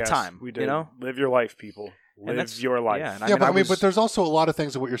little bit of time? We did. Live your life, people. Live your life. Yeah, but there's also a lot of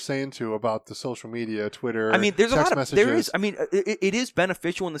things of what you're saying too about the social media, Twitter. I mean, there's text a lot of messages. there is. I mean, it is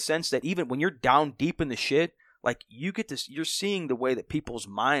beneficial in the sense that even when you're down deep in the shit, like you're seeing the way that people's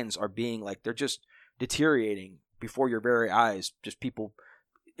minds are being, like, they're just deteriorating before your very eyes. Just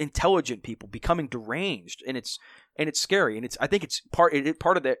intelligent people becoming deranged, and it's scary. And I think it's part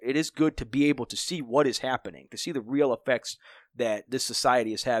of that. It is good to be able to see what is happening, to see the real effects that this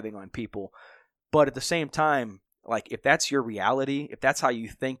society is having on people. But at the same time, like, if that's your reality, if that's how you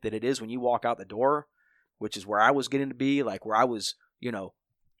think that it is when you walk out the door, which is where I was getting to be, like where I was,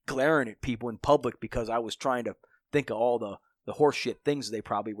 glaring at people in public because I was trying to think of all the horseshit things they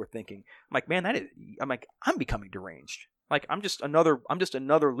probably were thinking. I'm like, man, I'm becoming deranged. Like I'm just another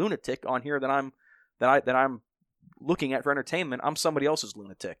lunatic on here that I'm looking at for entertainment. I'm somebody else's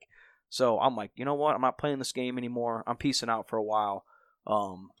lunatic. So I'm like, you know what? I'm not playing this game anymore. I'm peacing out for a while.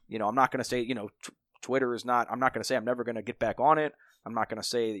 I'm not going to say, Twitter is not, I'm not going to say I'm never going to get back on it. I'm not going to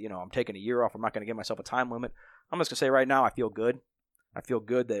say that, I'm taking a year off. I'm not going to give myself a time limit. I'm just going to say right now, I feel good. I feel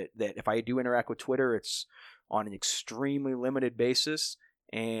good that if I do interact with Twitter, it's on an extremely limited basis.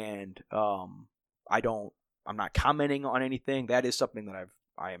 And, I'm not commenting on anything. That is something that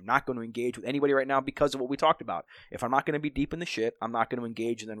I am not going to engage with anybody right now because of what we talked about. If I'm not going to be deep in the shit, I'm not going to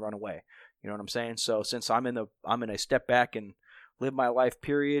engage and then run away. You know what I'm saying? So since I'm in a step back and live my life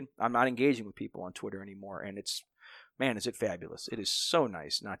period, I'm not engaging with people on Twitter anymore. And is it fabulous. It is so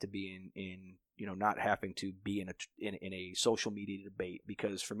nice not to be in not having to be in a social media debate,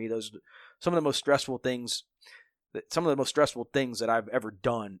 because for me, some of the most stressful things that I've ever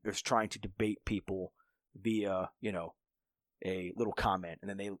done is trying to debate people via, a little comment, and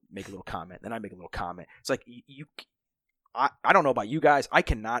then they make a little comment, then I make a little comment. It's like I don't know about you guys. I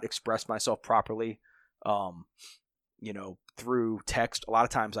cannot express myself properly, through text. A lot of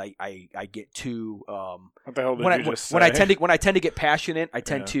times I get too what the hell did you just say? When I tend to get passionate, I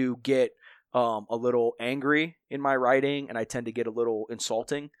tend to get a little angry in my writing, and I tend to get a little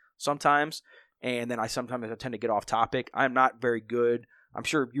insulting sometimes, and then I tend to get off topic. I'm not very good. I'm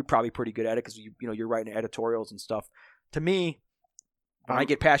sure you're probably pretty good at it because you're writing editorials and stuff. To me, when I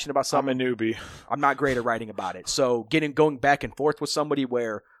get passionate about something, I'm a newbie. I'm not great at writing about it. So going back and forth with somebody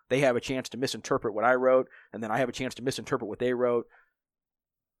where they have a chance to misinterpret what I wrote, and then I have a chance to misinterpret what they wrote,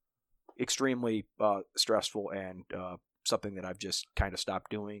 extremely stressful and something that I've just kind of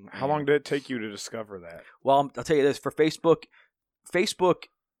stopped doing. How long did it take you to discover that? Well, I'll tell you this, for Facebook,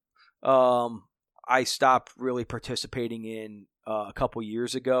 I stopped really participating in a couple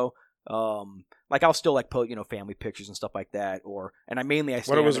years ago. Like I'll still like put, family pictures and stuff like that, and I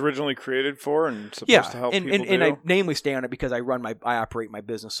what it was originally created for and supposed to help people do. And I namely stay on it because I operate my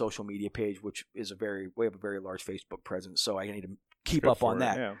business social media page, which is we have a very large Facebook presence, so I need to keep up on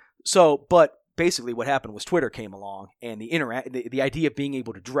that. Yeah. So, but basically what happened was Twitter came along, and the idea of being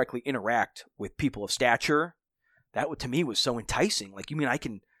able to directly interact with people of stature, that to me was so enticing. Like, you mean I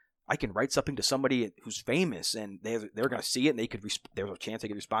can write something to somebody who's famous, and they're going to see it, and there's a chance they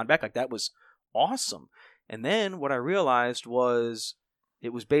could respond back. Like, that was awesome. And then what I realized was it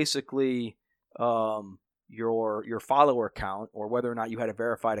was basically your follower count, or whether or not you had a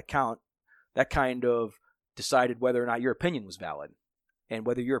verified account, that kind of decided whether or not your opinion was valid and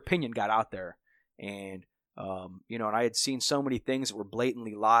whether your opinion got out there. And and I had seen so many things that were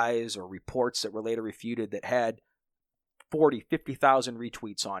blatantly lies or reports that were later refuted that had 40, 50,000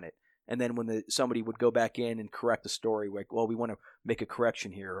 retweets on it. And then when somebody would go back in and correct the story, like, well, we want to make a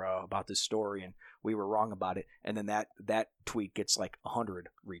correction here about this story, and we were wrong about it. And then that tweet gets like 100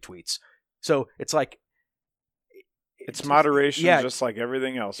 retweets. So it's like... It's moderation, just like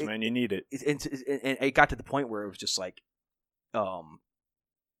everything else, man. You need it. And it got to the point where it was just like,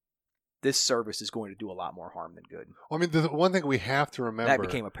 this service is going to do a lot more harm than good. Well, I mean, the one thing we have to remember... That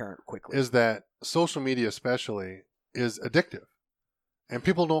became apparent quickly. ...is that social media especially is addictive. And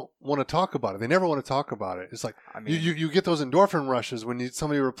people don't want to talk about it. They never want to talk about it. It's like, you get those endorphin rushes when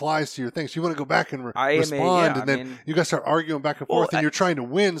somebody replies to your things. You want to go back and respond, and then you guys start arguing back and forth, and you're trying to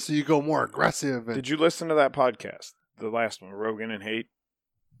win, so you go more aggressive. Did you listen to that podcast, the last one, Rogan and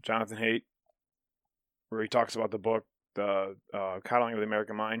Jonathan Haidt, where he talks about the book, The Coddling of the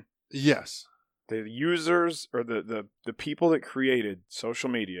American Mind? Yes. The users, or the people that created social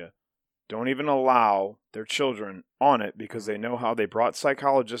media, don't even allow their children on it because they know how they brought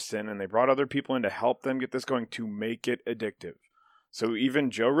psychologists in and they brought other people in to help them get this going to make it addictive. So even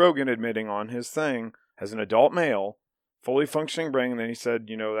Joe Rogan admitting on his thing, as an adult male, fully functioning brain, and then he said,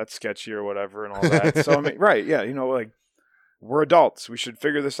 that's sketchy or whatever and all that. So, right, yeah, like, we're adults. We should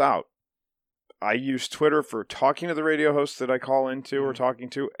figure this out. I use Twitter for talking to the radio hosts that I call into or talking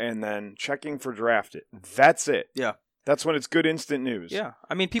to, and then checking for Drafted. That's it. Yeah. That's when it's good instant news. Yeah.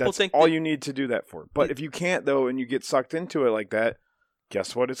 I mean, people think all you need to do that for. But if you can't, though, and you get sucked into it like that,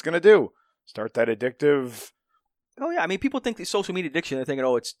 guess what it's going to do? Start that addictive... Oh, yeah. I mean, people think the social media addiction, they're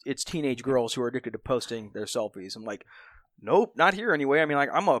thinking, it's teenage girls who are addicted to posting their selfies. I'm like, nope, not here anyway. I mean,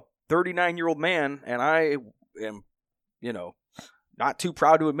 like, I'm a 39-year-old man, and I am, not too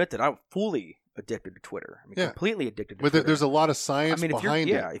proud to admit that I'm fully addicted to Twitter. I mean, completely addicted to Twitter. But there's a lot of science behind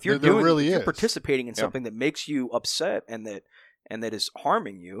it. Yeah, if you're participating in something that makes you upset and that is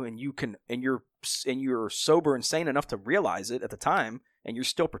harming you, and you're sober and sane enough to realize it at the time, and you're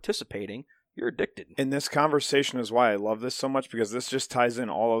still participating, you're addicted. And this conversation is why I love this so much, because this just ties in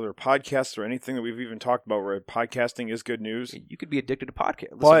all other podcasts or anything that we've even talked about where podcasting is good news. You could be addicted to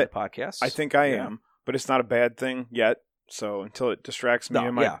listening to podcasts. I think I am, but it's not a bad thing yet. So until it distracts me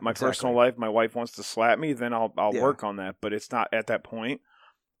in my personal life, my wife wants to slap me, then I'll work on that. But it's not at that point.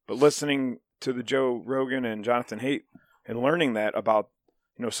 But listening to the Joe Rogan and Jonathan Haidt and learning that about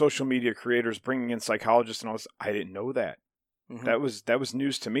social media creators bringing in psychologists and all this, I didn't know that. Mm-hmm. That was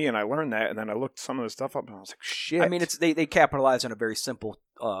news to me, and I learned that. And then I looked some of the stuff up, and I was like, shit. I mean, they capitalize on a very simple.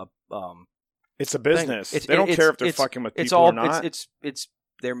 It's a business. They don't care if they're fucking with people or not. It's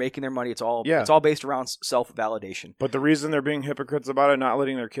they're making their money. It's all based around self-validation. But the reason they're being hypocrites about it, not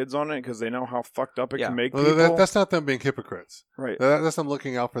letting their kids on it, because they know how fucked up it can make people. That's not them being hypocrites. Right. That's them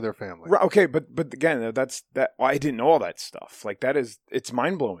looking out for their family. Right, okay, but again, that's that. I didn't know all that stuff. Like, it's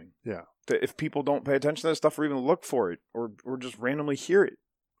mind-blowing. Yeah. That if people don't pay attention to that stuff or even look for it or just randomly hear it,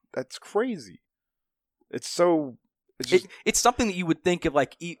 that's crazy. It's so... It's something that you would think of,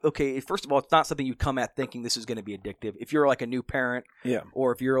 like, okay, first of all, it's not something you come at thinking this is going to be addictive. If you're like a new parent,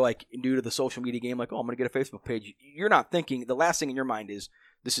 or if you're like new to the social media game, like, oh, I'm going to get a Facebook page, you're not thinking, the last thing in your mind is,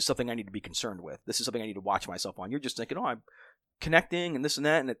 this is something I need to be concerned with. This is something I need to watch myself on. You're just thinking, oh, I'm connecting and this and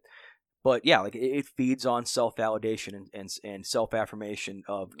that. But yeah, like, it feeds on self-validation and self-affirmation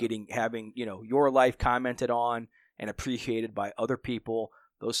of having your life commented on and appreciated by other people.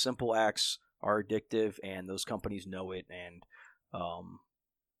 Those simple acts are addictive, and those companies know it, and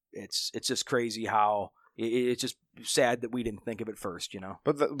it's just crazy how it's just sad that we didn't think of it first,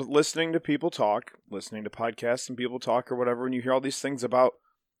 But listening to people talk, listening to podcasts and people talk or whatever, when you hear all these things about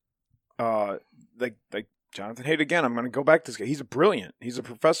like Jonathan Haidt, again, I'm going to go back to this guy. He's brilliant. He's a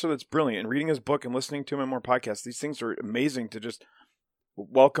professor that's brilliant. And reading his book and listening to him in more podcasts, these things are amazing to just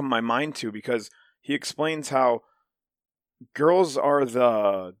welcome my mind to, because he explains how girls are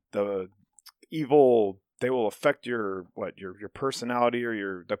the evil. They will affect your personality,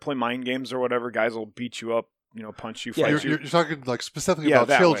 or they play mind games or whatever. Guys will beat you up, punch you, fight you. You're talking like specifically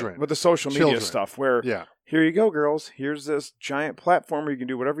about children. With the social media stuff, where here you go, girls. Here's this giant platform where you can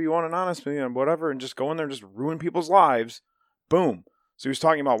do whatever you want anonymously and whatever, and just go in there and just ruin people's lives. Boom. So he was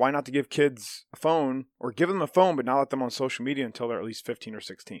talking about why not to give kids a phone, or give them a phone, but not let them on social media until they're at least 15 or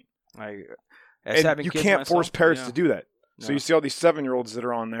 16. And you can't force parents to do that. So you see all these 7-year-olds that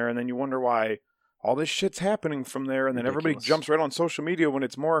are on there, and then you wonder why all this shit's happening from there, and then everybody jumps right on social media when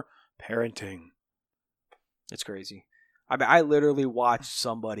it's more parenting. It's crazy. I mean, I literally watched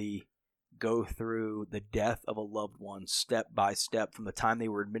somebody go through the death of a loved one step by step, from the time they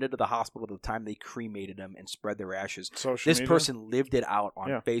were admitted to the hospital to the time they cremated them and spread their ashes. This person lived it out on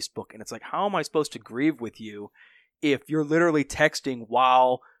Facebook, and it's like, how am I supposed to grieve with you if you're literally texting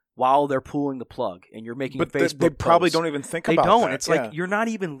while they're pulling the plug and you're making Facebook they probably posts. Don't even think about that. They don't. That. It's like you're not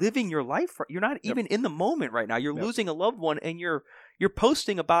even living your life. You're not even in the moment right now. You're losing a loved one, and you're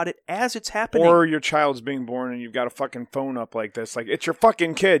posting about it as it's happening. Or your child's being born and you've got a fucking phone up like this. Like, it's your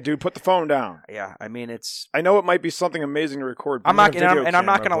fucking kid, dude. Put the phone down. Yeah, I mean, I know it might be something amazing to record. I'm not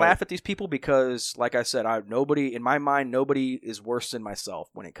going to laugh at these people, because, like I said, in my mind, nobody is worse than myself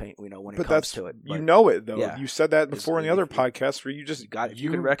when it comes to it. But you know it though. Yeah. You said that before in the other podcast where you just you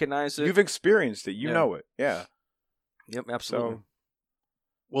can recognize it. You've experienced it. You know it. Yeah. Yep. Absolutely. So,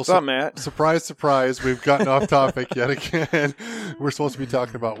 what's up, Matt? Surprise, surprise! We've gotten off topic yet again. We're supposed to be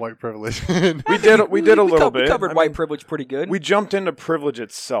talking about white privilege. we did a little bit. We covered white privilege pretty good. We jumped into privilege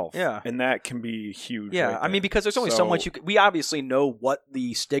itself. Yeah, and that can be huge. Yeah, I mean, because there's only so much we obviously know what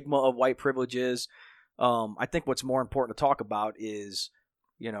the stigma of white privilege is. I think what's more important to talk about is,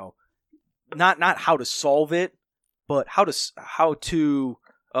 not how to solve it, but how to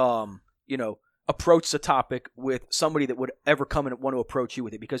approach the topic with somebody that would ever come and want to approach you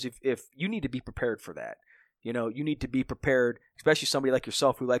with it. Because if you need to be prepared for that, you need to be prepared, especially somebody like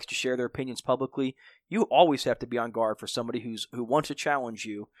yourself who likes to share their opinions publicly. You always have to be on guard for somebody who wants to challenge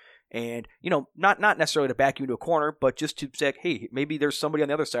you, and not necessarily to back you into a corner, but just to say, hey, maybe there's somebody on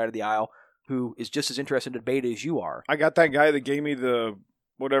the other side of the aisle who is just as interested in debate as you are. I got that guy that gave me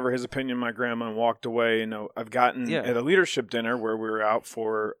whatever his opinion, my grandma, and walked away. I've gotten at a leadership dinner where we were out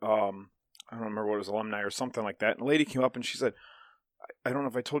for I don't remember what it was, alumni or something like that. And a lady came up and she said, I don't know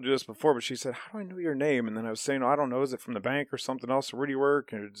if I told you this before, but she said, how do I know your name? And then I was saying, I don't know, is it from the bank or something else? Or where do you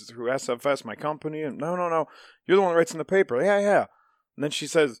work? And it's through SFS, my company? And no. You're the one that writes in the paper. Yeah. And then she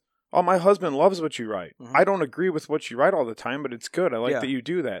says, oh, my husband loves what you write. Mm-hmm. I don't agree with what you write all the time, but it's good. I like that you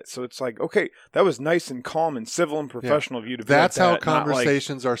do that. So it's like, okay, that was nice and calm and civil and professional of you to be That's like how that,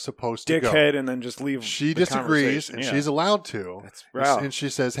 conversations are supposed to go. Dickhead, and then just leave. She disagrees, and she's allowed to. That's right. And she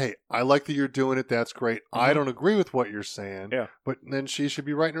says, hey, I like that you're doing it. That's great. Mm-hmm. I don't agree with what you're saying. Yeah. But then she should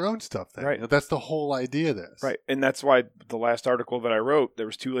be writing her own stuff then. Right. That's the whole idea of this. Right. And that's why the last article that I wrote, there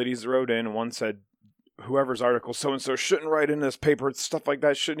was 2 ladies that wrote in, and one said, whoever's article so-and-so shouldn't write in this paper, stuff like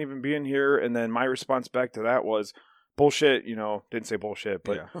that shouldn't even be in here. And then my response back to that was, bullshit, didn't say bullshit,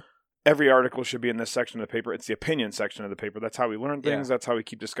 but every article should be in this section of the paper. It's the opinion section of the paper. That's how we learn things. That's how we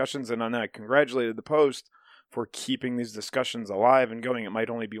keep discussions. And on that, I congratulated the Post for keeping these discussions alive and going. It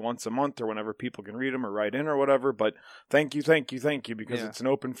might only be once a month or whenever people can read them or write in or whatever, but thank you, because it's an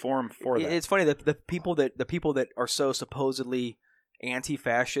open forum for that. It's funny that the people that are so supposedly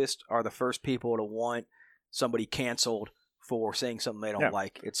anti-fascist are the first people to want somebody canceled for saying something they don't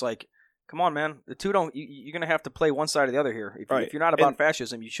like. It's like, come on, man. The two don't. You're going to have to play one side or the other here. If you're not about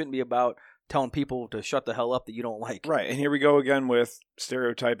fascism, you shouldn't be about telling people to shut the hell up that you don't like. Right. And here we go again with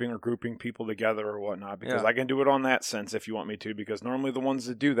stereotyping or grouping people together or whatnot, because I can do it on that sense if you want me to, because normally the ones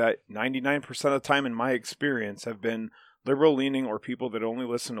that do that 99% of the time in my experience have been liberal leaning or people that only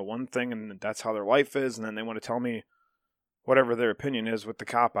listen to one thing and that's how their life is, and then they want to tell me whatever their opinion is with the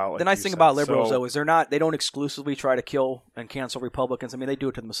cop-out. The nice thing about liberals, though, is they don't exclusively try to kill and cancel Republicans. I mean, they do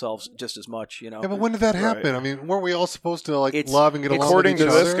it to themselves just as much, Yeah, but when did that happen? I mean, weren't we all supposed to love and get along according with each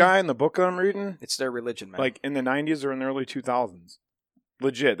to other? this guy in the book I'm reading? It's their religion, man. Like in the 90s or in the early 2000s.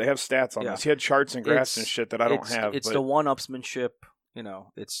 Legit. They have stats on this. He had charts and graphs and shit that I don't have. It's the one-upsmanship,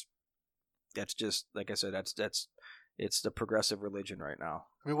 that's just, like I said, it's the progressive religion right now.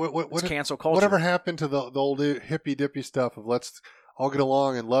 I mean, what cancel culture. Whatever happened to the old hippy-dippy stuff of let's all get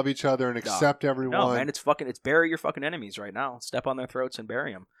along and love each other and accept everyone? No, man, it's bury your fucking enemies right now. Step on their throats and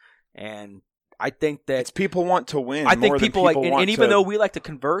bury them. And I think that it's people want to win. I think more people than like, want and even to... though we like to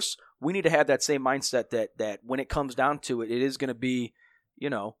converse, we need to have that same mindset that when it comes down to it, it is going to be,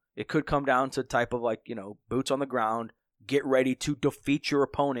 it could come down to type of like, boots on the ground, get ready to defeat your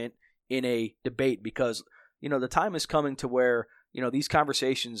opponent in a debate, because, the time is coming to where, these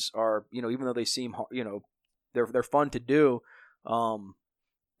conversations are, even though they seem, they're fun to do,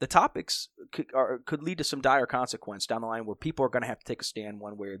 the topics could lead to some dire consequence down the line where people are going to have to take a stand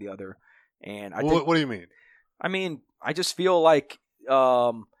one way or the other. And I think, what do you mean? I mean, I just feel like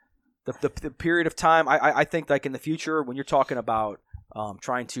the period of time, I think like in the future when you're talking about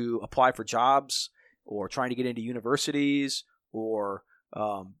trying to apply for jobs or trying to get into universities or,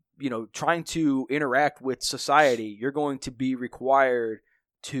 trying to interact with society, you're going to be required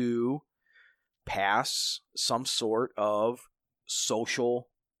to pass some sort of social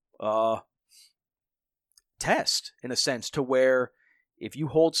test, in a sense, to where if you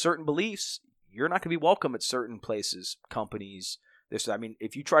hold certain beliefs, you're not going to be welcome at certain places, companies.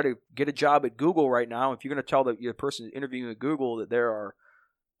 If you try to get a job at Google right now, if you're going to tell the person interviewing at Google that there are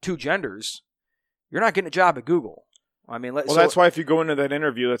 2 genders, you're not getting a job at Google. That's why if you go into that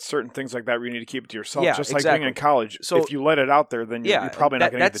interview, that's certain things like that where you need to keep it to yourself. Yeah, just exactly. like being in college. So if you let it out there, then you're probably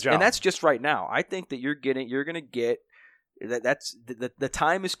not going to get the job. And that's just right now. I think that you're going to get that's the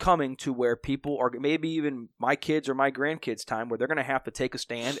time is coming to where people are, maybe even my kids or my grandkids' time, where they're going to have to take a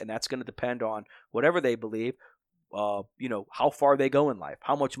stand, and that's going to depend on whatever they believe, how far they go in life,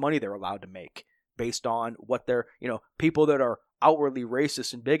 how much money they're allowed to make based on what they're, people that are outwardly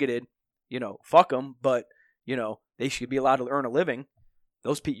racist and bigoted, fuck them, but, they should be allowed to earn a living.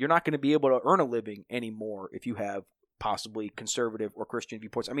 Those people, you're not going to be able to earn a living anymore if you have possibly conservative or Christian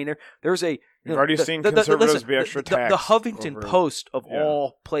viewpoints. I mean, there's a... You've already seen conservatives be extra taxed. The Huffington Post, of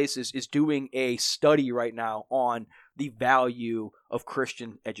all places, is doing a study right now on the value of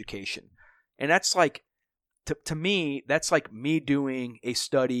Christian education. And that's like, to me, that's like me doing a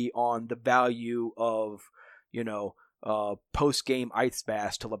study on the value of, post-game ice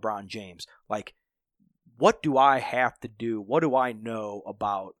baths to LeBron James. Like, what do I have to do? What do I know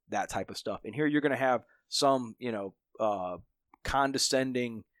about that type of stuff? And here you're going to have some,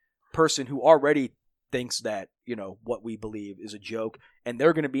 condescending person who already thinks that, what we believe is a joke, and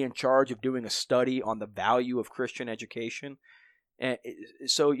they're going to be in charge of doing a study on the value of Christian education. And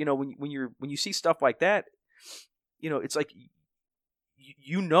so, when you see stuff like that, it's like,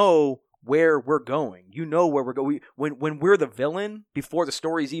 where we're going. Where we're going. When we're the villain before the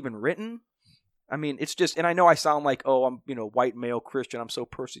story's even written. I mean, it's just, and I know I sound like, oh, I'm, white male Christian, I'm so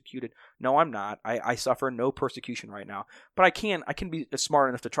persecuted. No, I'm not. I suffer no persecution right now. But I can be smart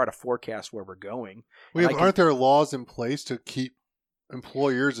enough to try to forecast where we're going. Aren't there laws in place to keep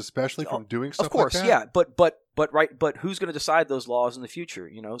employers, especially, from doing stuff like that? Of course, yeah. But who's going to decide those laws in the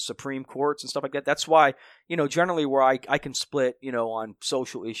future? Supreme Courts and stuff like that. That's why, generally where I can split, on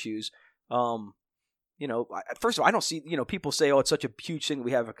social issues. First of all, I don't see, people say, oh, it's such a huge thing that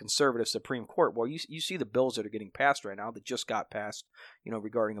we have a conservative Supreme Court. Well, you see the bills that are getting passed right now that just got passed,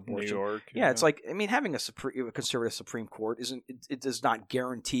 regarding abortion. New York. Yeah, it's like, having a conservative Supreme Court it does not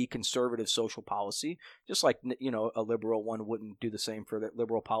guarantee conservative social policy. Just like, a liberal one wouldn't do the same for that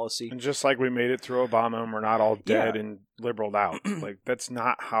liberal policy. And just like we made it through Obama and we're not all dead and liberaled out. Like, that's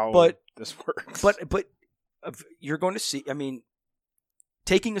not how this works. But you're going to see,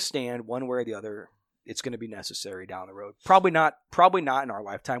 taking a stand one way or the other, it's going to be necessary down the road. Probably not in our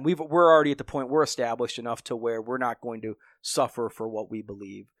lifetime. We're already at the point, we're established enough to where we're not going to suffer for what we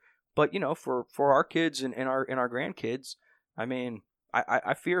believe. But for our kids and our grandkids,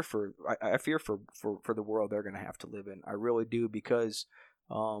 I fear for the world they're going to have to live in. I really do, because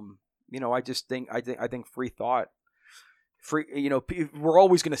I think free thought. We're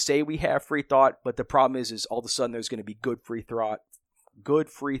always going to say we have free thought, but the problem is all of a sudden there's going to be good free thought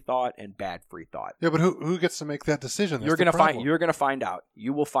and bad free thought. Yeah, but who gets to make that decision? You're going to find out.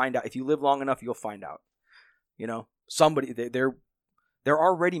 You will find out. If you live long enough, you'll find out. Somebody they're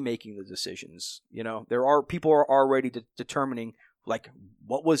already making the decisions. People are already determining, like,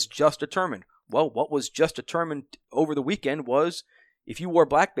 what was just determined. Well, what was just determined over the weekend was, if you wore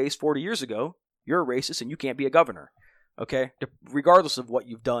blackface 40 years ago, you're a racist and you can't be a governor. Okay? Regardless of what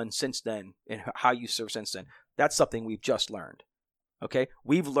you've done since then and how you served since then. That's something we've just learned. Okay?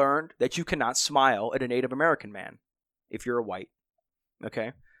 We've learned that you cannot smile at a Native American man if you're a white.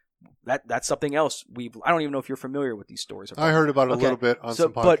 Okay? That's something else. I don't even know if you're familiar with these stories. I heard about it a little bit on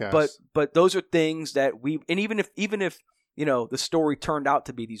some podcasts. But those are things that and even if the story turned out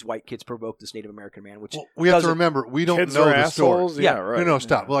to be these white kids provoked this Native American man, which we have to remember, we don't kids know are the assholes. story. Yeah, right. No,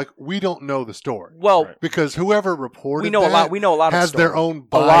 stop. Like, we don't know the story. Well, Right. Because whoever reported we know a lot has of the their story. own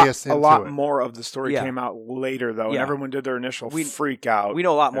bias a into lot it. more of the story Yeah. came out later, though, and Yeah. everyone did their initial freak out. We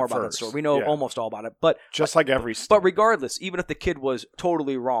know a lot more at about that first. story. We know Yeah. almost all about it. But Just like every story. But regardless, even if the kid was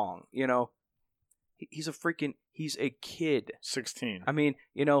totally wrong, he's a kid. 16. I mean,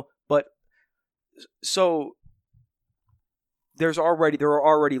 but so there are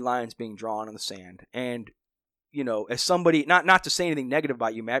already lines being drawn in the sand, and as somebody, not to say anything negative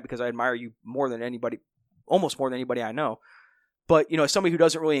about you, Matt, because I admire you more than anybody, almost more than anybody I know, but as somebody who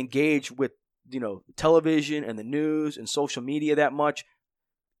doesn't really engage with television and the news and social media that much,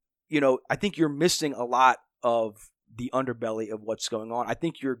 I think you're missing a lot of the underbelly of what's going on. I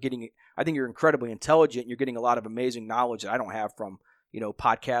think you're incredibly intelligent. You're getting a lot of amazing knowledge that I don't have from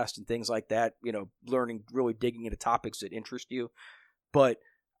podcasts and things like that, learning, really digging into topics that interest you. But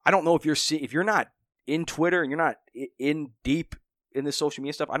I don't know if you're not in Twitter and you're not in deep in this social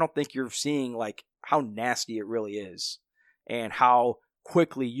media stuff, I don't think you're seeing like how nasty it really is and how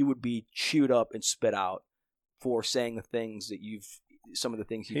quickly you would be chewed up and spit out for saying some of the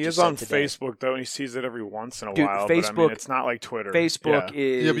things he just is on said today. Facebook, though, and he sees it every once in a Dude, while. But I Facebook- mean, it's not like Twitter. Facebook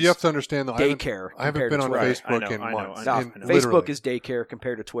is Yeah, but you have to understand, though, daycare. I haven't compared been to on Twitter. Facebook Right. in I know, months. I know. in- Facebook literally. is daycare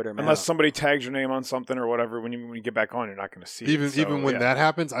compared to Twitter, man. Unless somebody tags your name on something or whatever, when you get back on, you're not going to see even it. So, even when yeah. that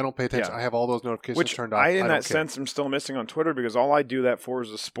happens, I don't pay attention. Yeah. I have all those notifications Which turned off. I, in don't that care. sense, am still missing on Twitter because all I do that for is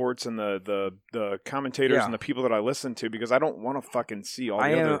the sports and the commentators Yeah. and the people that I listen to because I don't want to fucking see all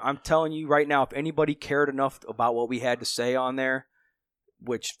the other. I'm telling you right now, if anybody cared enough about what we had to say on there,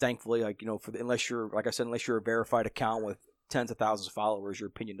 which thankfully, unless you're a verified account with tens of thousands of followers, your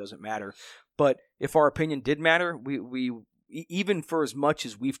opinion doesn't matter. But if our opinion did matter, we even for as much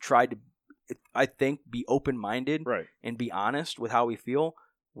as we've tried to, I think, be open-minded Right. and be honest with how we feel,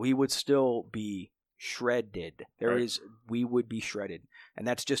 we would still be shredded. We would be shredded, and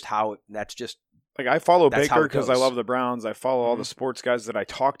that's just how. Like, I follow That's how Baker it because I goes. love the Browns. I follow all Mhm. the sports guys that I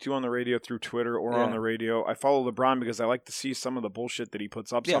talk to on the radio through Twitter or on Yeah. the radio. I follow LeBron because I like to see some of the bullshit that he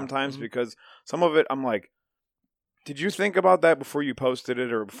puts up Yeah. sometimes Mhm. because some of it I'm like, did you think about that before you posted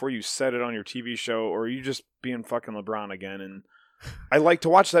it or before you said it on your TV show, or are you just being fucking LeBron again? And I like to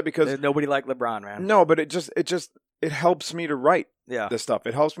watch that because There's nobody like LeBron, man. no, but it helps me to write Yeah. this stuff.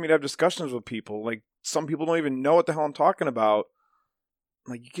 It helps me to have discussions with people. Like, some people don't even know what the hell I'm talking about.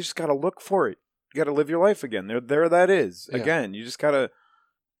 Like, you just got to look for it. You got to live your life again. There that is. Yeah. Again, you just got to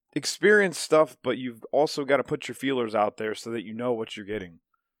experience stuff, but you've also got to put your feelers out there so that you know what you're getting.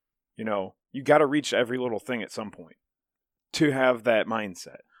 You got to reach every little thing at some point to have that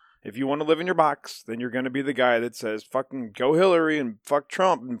mindset. If you want to live in your box, then you're going to be the guy that says, fucking go Hillary and fuck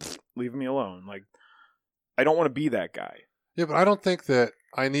Trump and leave me alone. Like, I don't want to be that guy. Yeah, but I don't think that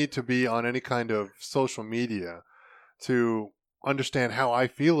I need to be on any kind of social media to understand how I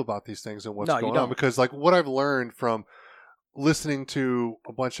feel about these things and what's No, you going don't. on. Because, like, what I've learned from listening to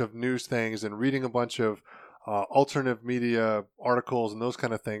a bunch of news things and reading a bunch of alternative media articles and those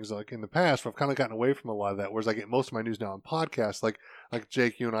kind of things, like in the past, I've kind of gotten away from a lot of that. Whereas I get most of my news now on podcasts, like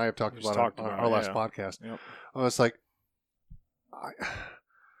Jake, you and I have talked We just about talked on about our it, last yeah. podcast. Yep. It's like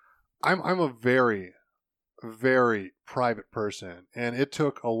I'm a very, very private person, and it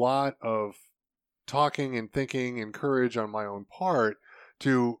took a lot of talking and thinking and courage on my own part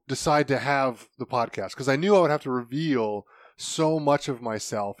to decide to have the podcast, because I knew I would have to reveal so much of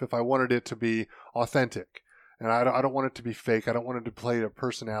myself if I wanted it to be authentic. And I don't want it to be fake. I don't want it to play a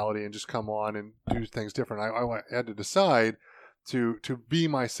personality and just come on and do things different. I had to decide to be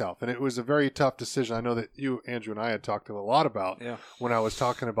myself. And it was a very tough decision. I know that you, Andrew, and I had talked a lot about when I was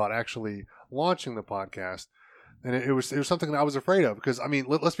talking about actually launching the podcast. And it was something that I was afraid of, because, I mean,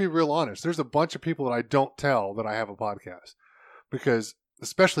 let's be real honest. There's a bunch of people that I don't tell that I have a podcast, because,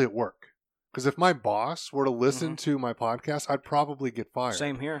 especially at work. Because if my boss were to listen to my podcast, I'd probably get fired.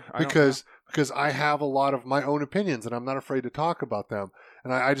 Same here. Because I have a lot of my own opinions and I'm not afraid to talk about them.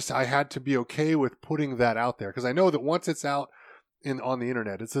 And I had to be okay with putting that out there, because I know that once it's out on the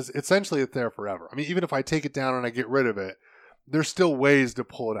internet, it's essentially it's there forever. I mean, even if I take it down and I get rid of it, there's still ways to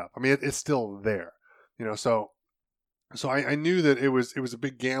pull it up. I mean, it's still there, so I knew that it was a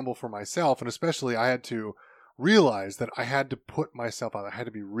big gamble for myself, and especially I had to realize that I had to put myself out. I had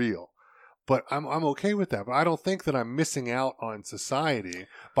to be real. But I'm okay with that. But I don't think that I'm missing out on society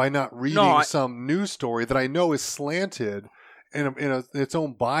by not reading some news story that I know is slanted in its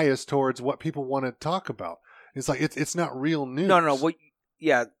own bias towards what people want to talk about. It's like it's not real news. No.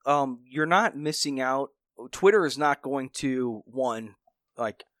 You're not missing out. Twitter is not going to, one,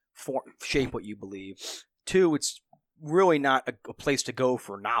 like shape what you believe. Two, it's really not a place to go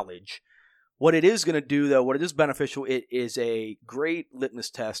for knowledge. What it is going to do, though, what it is beneficial, it is a great litmus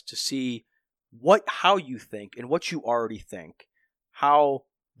test to see how you think and what you already think, how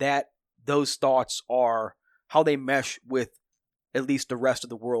those thoughts are, how they mesh with at least the rest of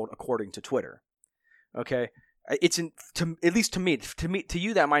the world according to Twitter. Okay, at least to me, to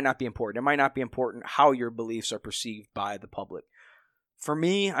you that might not be important. It might not be important how your beliefs are perceived by the public. For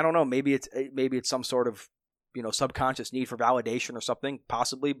me, I don't know. Maybe it's some sort of subconscious need for validation or something,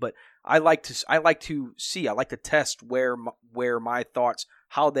 possibly. But I like to test where my thoughts,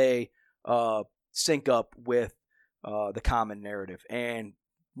 how they sync up with the common narrative, and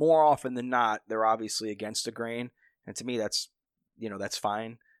more often than not, they're obviously against the grain. And to me, that's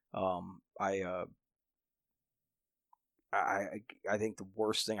fine. I think the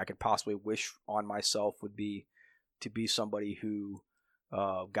worst thing I could possibly wish on myself would be to be somebody who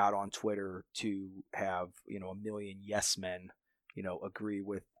got on Twitter to have a million yes men agree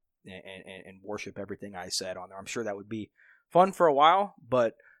with and worship everything I said on there. I'm sure that would be fun for a while,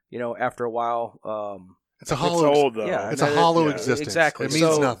 but after a while, it's a hollow existence. Exactly. It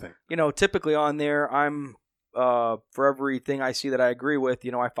means nothing. Typically on there, I'm for everything I see that I agree with,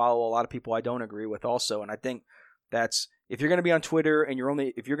 I follow a lot of people I don't agree with also, and I think that's, if you're going to be on Twitter and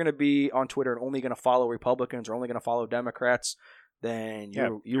if you're going to be on Twitter and only going to follow Republicans or only going to follow Democrats, then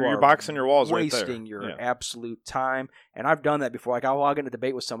you're boxing your walls, wasting your absolute time. And I've done that before. Like, I'll log in a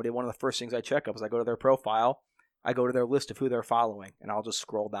debate with somebody. One of the first things I check up is I go to their profile, I go to their list of who they're following, and I'll just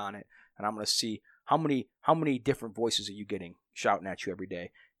scroll down it, and I'm going to see how many different voices are you getting shouting at you every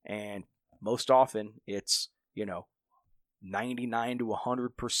day. And most often it's 99 to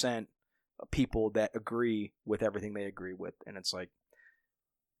 100% people that agree with everything they agree with, and it's like,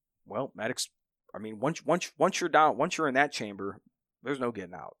 well, once you're down, once you're in that chamber, there's no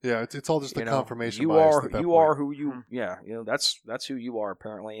getting out. Yeah, it's all just the confirmation you bias. You are who you. Yeah, that's who you are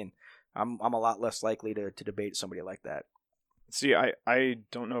apparently, and I'm a lot less likely to debate somebody like that. See, I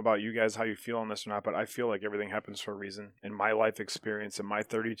don't know about you guys how you feel on this or not, but I feel like everything happens for a reason. In my life experience, in my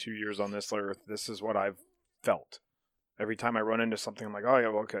 32 years on this earth, this is what I've felt. Every time I run into something, I'm like, oh yeah,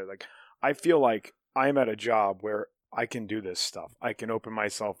 well, okay. Like, I feel like I'm at a job where I can do this stuff. I can open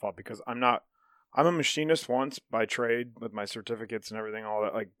myself up because I'm a machinist once by trade with my certificates and everything, all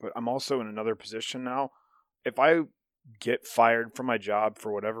that. Like, but I'm also in another position now. If I get fired from my job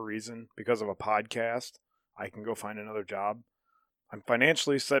for whatever reason because of a podcast, I can go find another job. I'm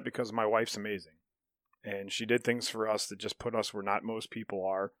financially set because my wife's amazing. And she did things for us that just put us where not most people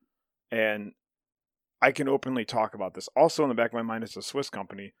are. And I can openly talk about this. Also in the back of my mind, it's a Swiss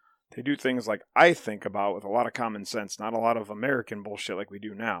company. They do things like I think about with a lot of common sense, not a lot of American bullshit like we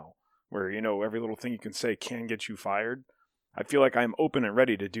do now, where, every little thing you can say can get you fired. I feel like I'm open and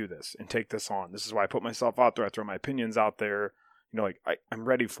ready to do this and take this on. This is why I put myself out there. I throw my opinions out there. I'm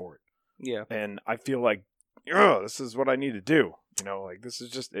ready for it. Yeah. And I feel like, this is what I need to do. This is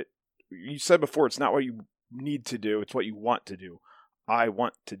just it. You said before, it's not what you need to do. It's what you want to do. I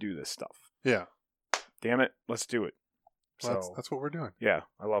want to do this stuff. Yeah. Damn it. Let's do it. Well, that's what we're doing. Yeah,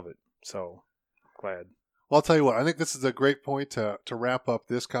 I love it. So glad. Well, I'll tell you what. I think this is a great point to wrap up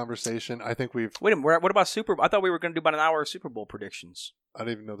this conversation. I think we've... Wait a minute. What about Super Bowl? I thought we were going to do about an hour of Super Bowl predictions. I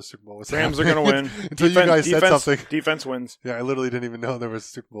didn't even know the Super Bowl was Rams are going to win. Until you guys said something. Defense wins. Yeah, I literally didn't even know there was a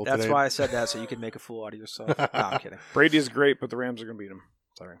Super Bowl today. That's why I said that, so you could make a fool out of yourself. No, I'm kidding. Brady is great, but the Rams are going to beat him.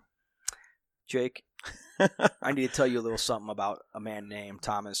 Sorry. Jake, I need to tell you a little something about a man named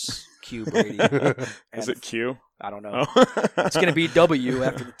Thomas Q. Brady. Is it Q? I don't know. Oh. It's going to be W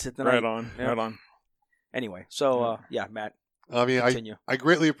after tonight. Right on. Yeah. Right on. Anyway, so, Matt. I mean, I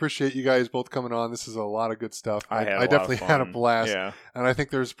greatly appreciate you guys both coming on. This is a lot of good stuff. I definitely had a blast. Yeah. And I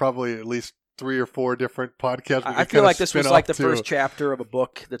think there's probably at least 3 or 4 different podcasts. I feel like this was like the first chapter of a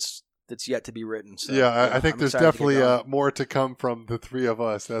book that's yet to be written. So, I think there's definitely more to come from the 3 of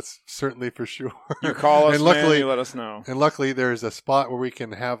us. That's certainly for sure. You call us, and luckily, you let us know. And luckily, there's a spot where we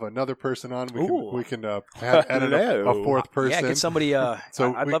can have another person on. We can add a 4th person. Yeah, get somebody.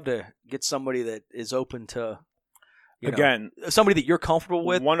 I'd love to get somebody that is open to. Somebody that you're comfortable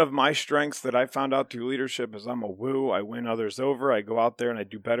with. One of my strengths that I found out through leadership is I'm a woo. I win others over. I go out there and I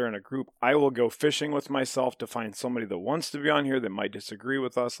do better in a group. I will go fishing with myself to find somebody that wants to be on here that might disagree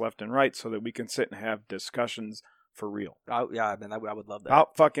with us left and right so that we can sit and have discussions for real. I would love that.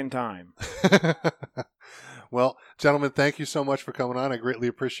 About fucking time. Well, gentlemen, thank you so much for coming on. I greatly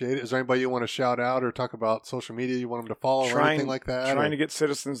appreciate it. Is there anybody you want to shout out or talk about social media you want them to follow or anything like that? Trying to get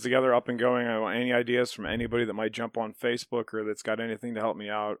Citizens Together up and going. I want any ideas from anybody that might jump on Facebook or that's got anything to help me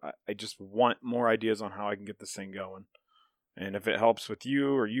out. I just want more ideas on how I can get this thing going. And if it helps with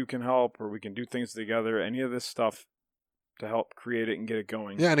you or you can help or we can do things together, any of this stuff, to help create it and get it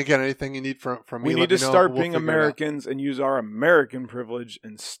going. Yeah, and again, anything you need from me, we need to start being Americans and use our American privilege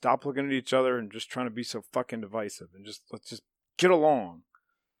and stop looking at each other and just trying to be so fucking divisive and let's just get along.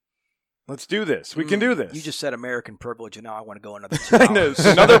 Let's do this. We can do this. You just said American privilege, and now I want to go another 2 hours. I know, it's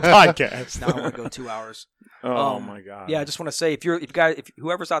another podcast. Now I want to go 2 hours. Oh my god. Yeah, I just want to say, if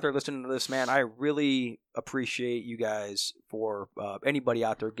whoever's out there listening to this, man, I really appreciate you guys for anybody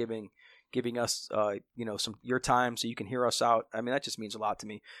out there giving us some your time so you can hear us out. I mean, that just means a lot to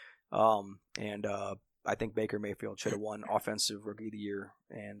me. And I think Baker Mayfield should have won Offensive Rookie of the Year,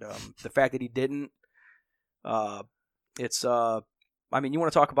 and the fact that he didn't, it's I mean, you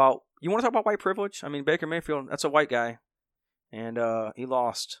want to talk about white privilege? I mean, Baker Mayfield, that's a white guy, and he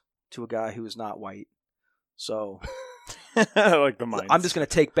lost to a guy who is not white. So I like the mind. I'm just going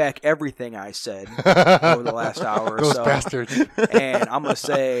to take back everything I said over the last hour or Those so. bastards. And I'm going to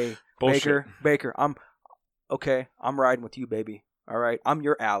say, Bullshit. Baker, I'm riding with you, baby. All right? I'm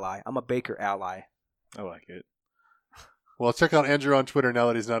your ally. I'm a Baker ally. I like it. Well, check out Andrew on Twitter now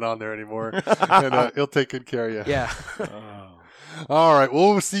that he's not on there anymore, and he'll take good care of you. Yeah. All right.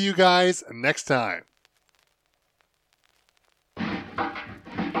 Well, we'll see you guys next time.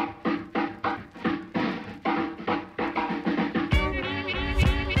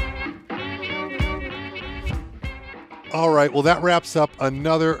 All right. Well, that wraps up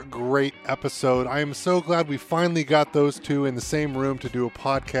another great episode. I am so glad we finally got those two in the same room to do a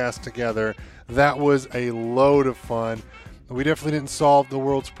podcast together. That was a load of fun. We definitely didn't solve the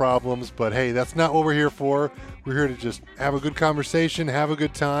world's problems, but hey, that's not what we're here for. We're here to just have a good conversation, have a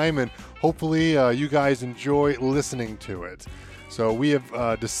good time, and hopefully you guys enjoy listening to it. So we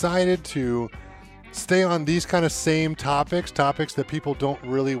have decided to stay on these kind of same topics that people don't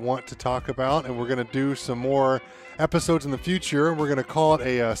really want to talk about, and we're going to do some more episodes in the future. We're going to call it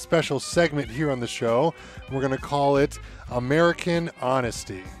a special segment here on the show. We're going to call it American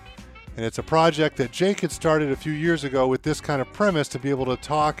Honesty. And it's a project that Jake had started a few years ago with this kind of premise to be able to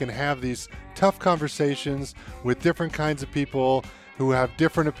talk and have these tough conversations with different kinds of people who have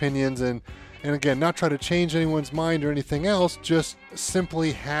different opinions and again, not try to change anyone's mind or anything else, just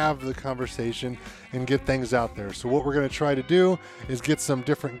simply have the conversation and get things out there. So what we're going to try to do is get some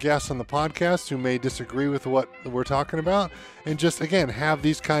different guests on the podcast who may disagree with what we're talking about and just, again, have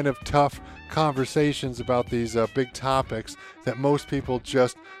these kind of tough conversations about these big topics that most people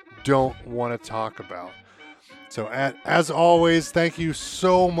just don't want to talk about. So as always, thank you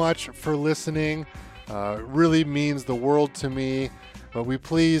so much for listening. It really means the world to me. But we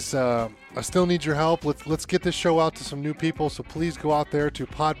please, I still need your help. Let's get this show out to some new people. So please go out there to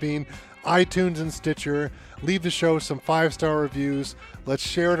Podbean, iTunes, and Stitcher. Leave the show some 5-star reviews. Let's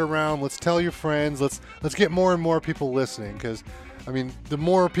share it around. Let's tell your friends. Let's get more and more people listening, because I mean, the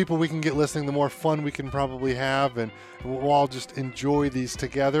more people we can get listening, the more fun we can probably have, and we'll all just enjoy these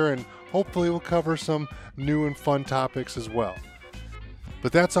together, and hopefully we'll cover some new and fun topics as well.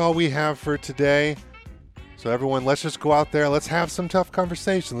 But that's all we have for today. So everyone, let's just go out there. Let's have some tough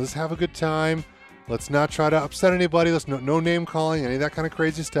conversations. Let's have a good time. Let's not try to upset anybody. Let's no name calling, any of that kind of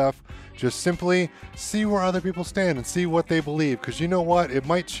crazy stuff. Just simply see where other people stand and see what they believe, because you know what? It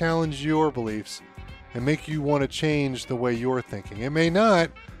might challenge your beliefs and make you want to change the way you're thinking. It may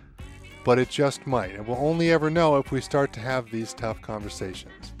not, but it just might. And we'll only ever know if we start to have these tough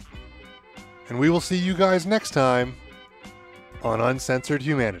conversations. And we will see you guys next time on Uncensored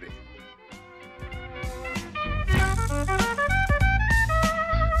Humanity.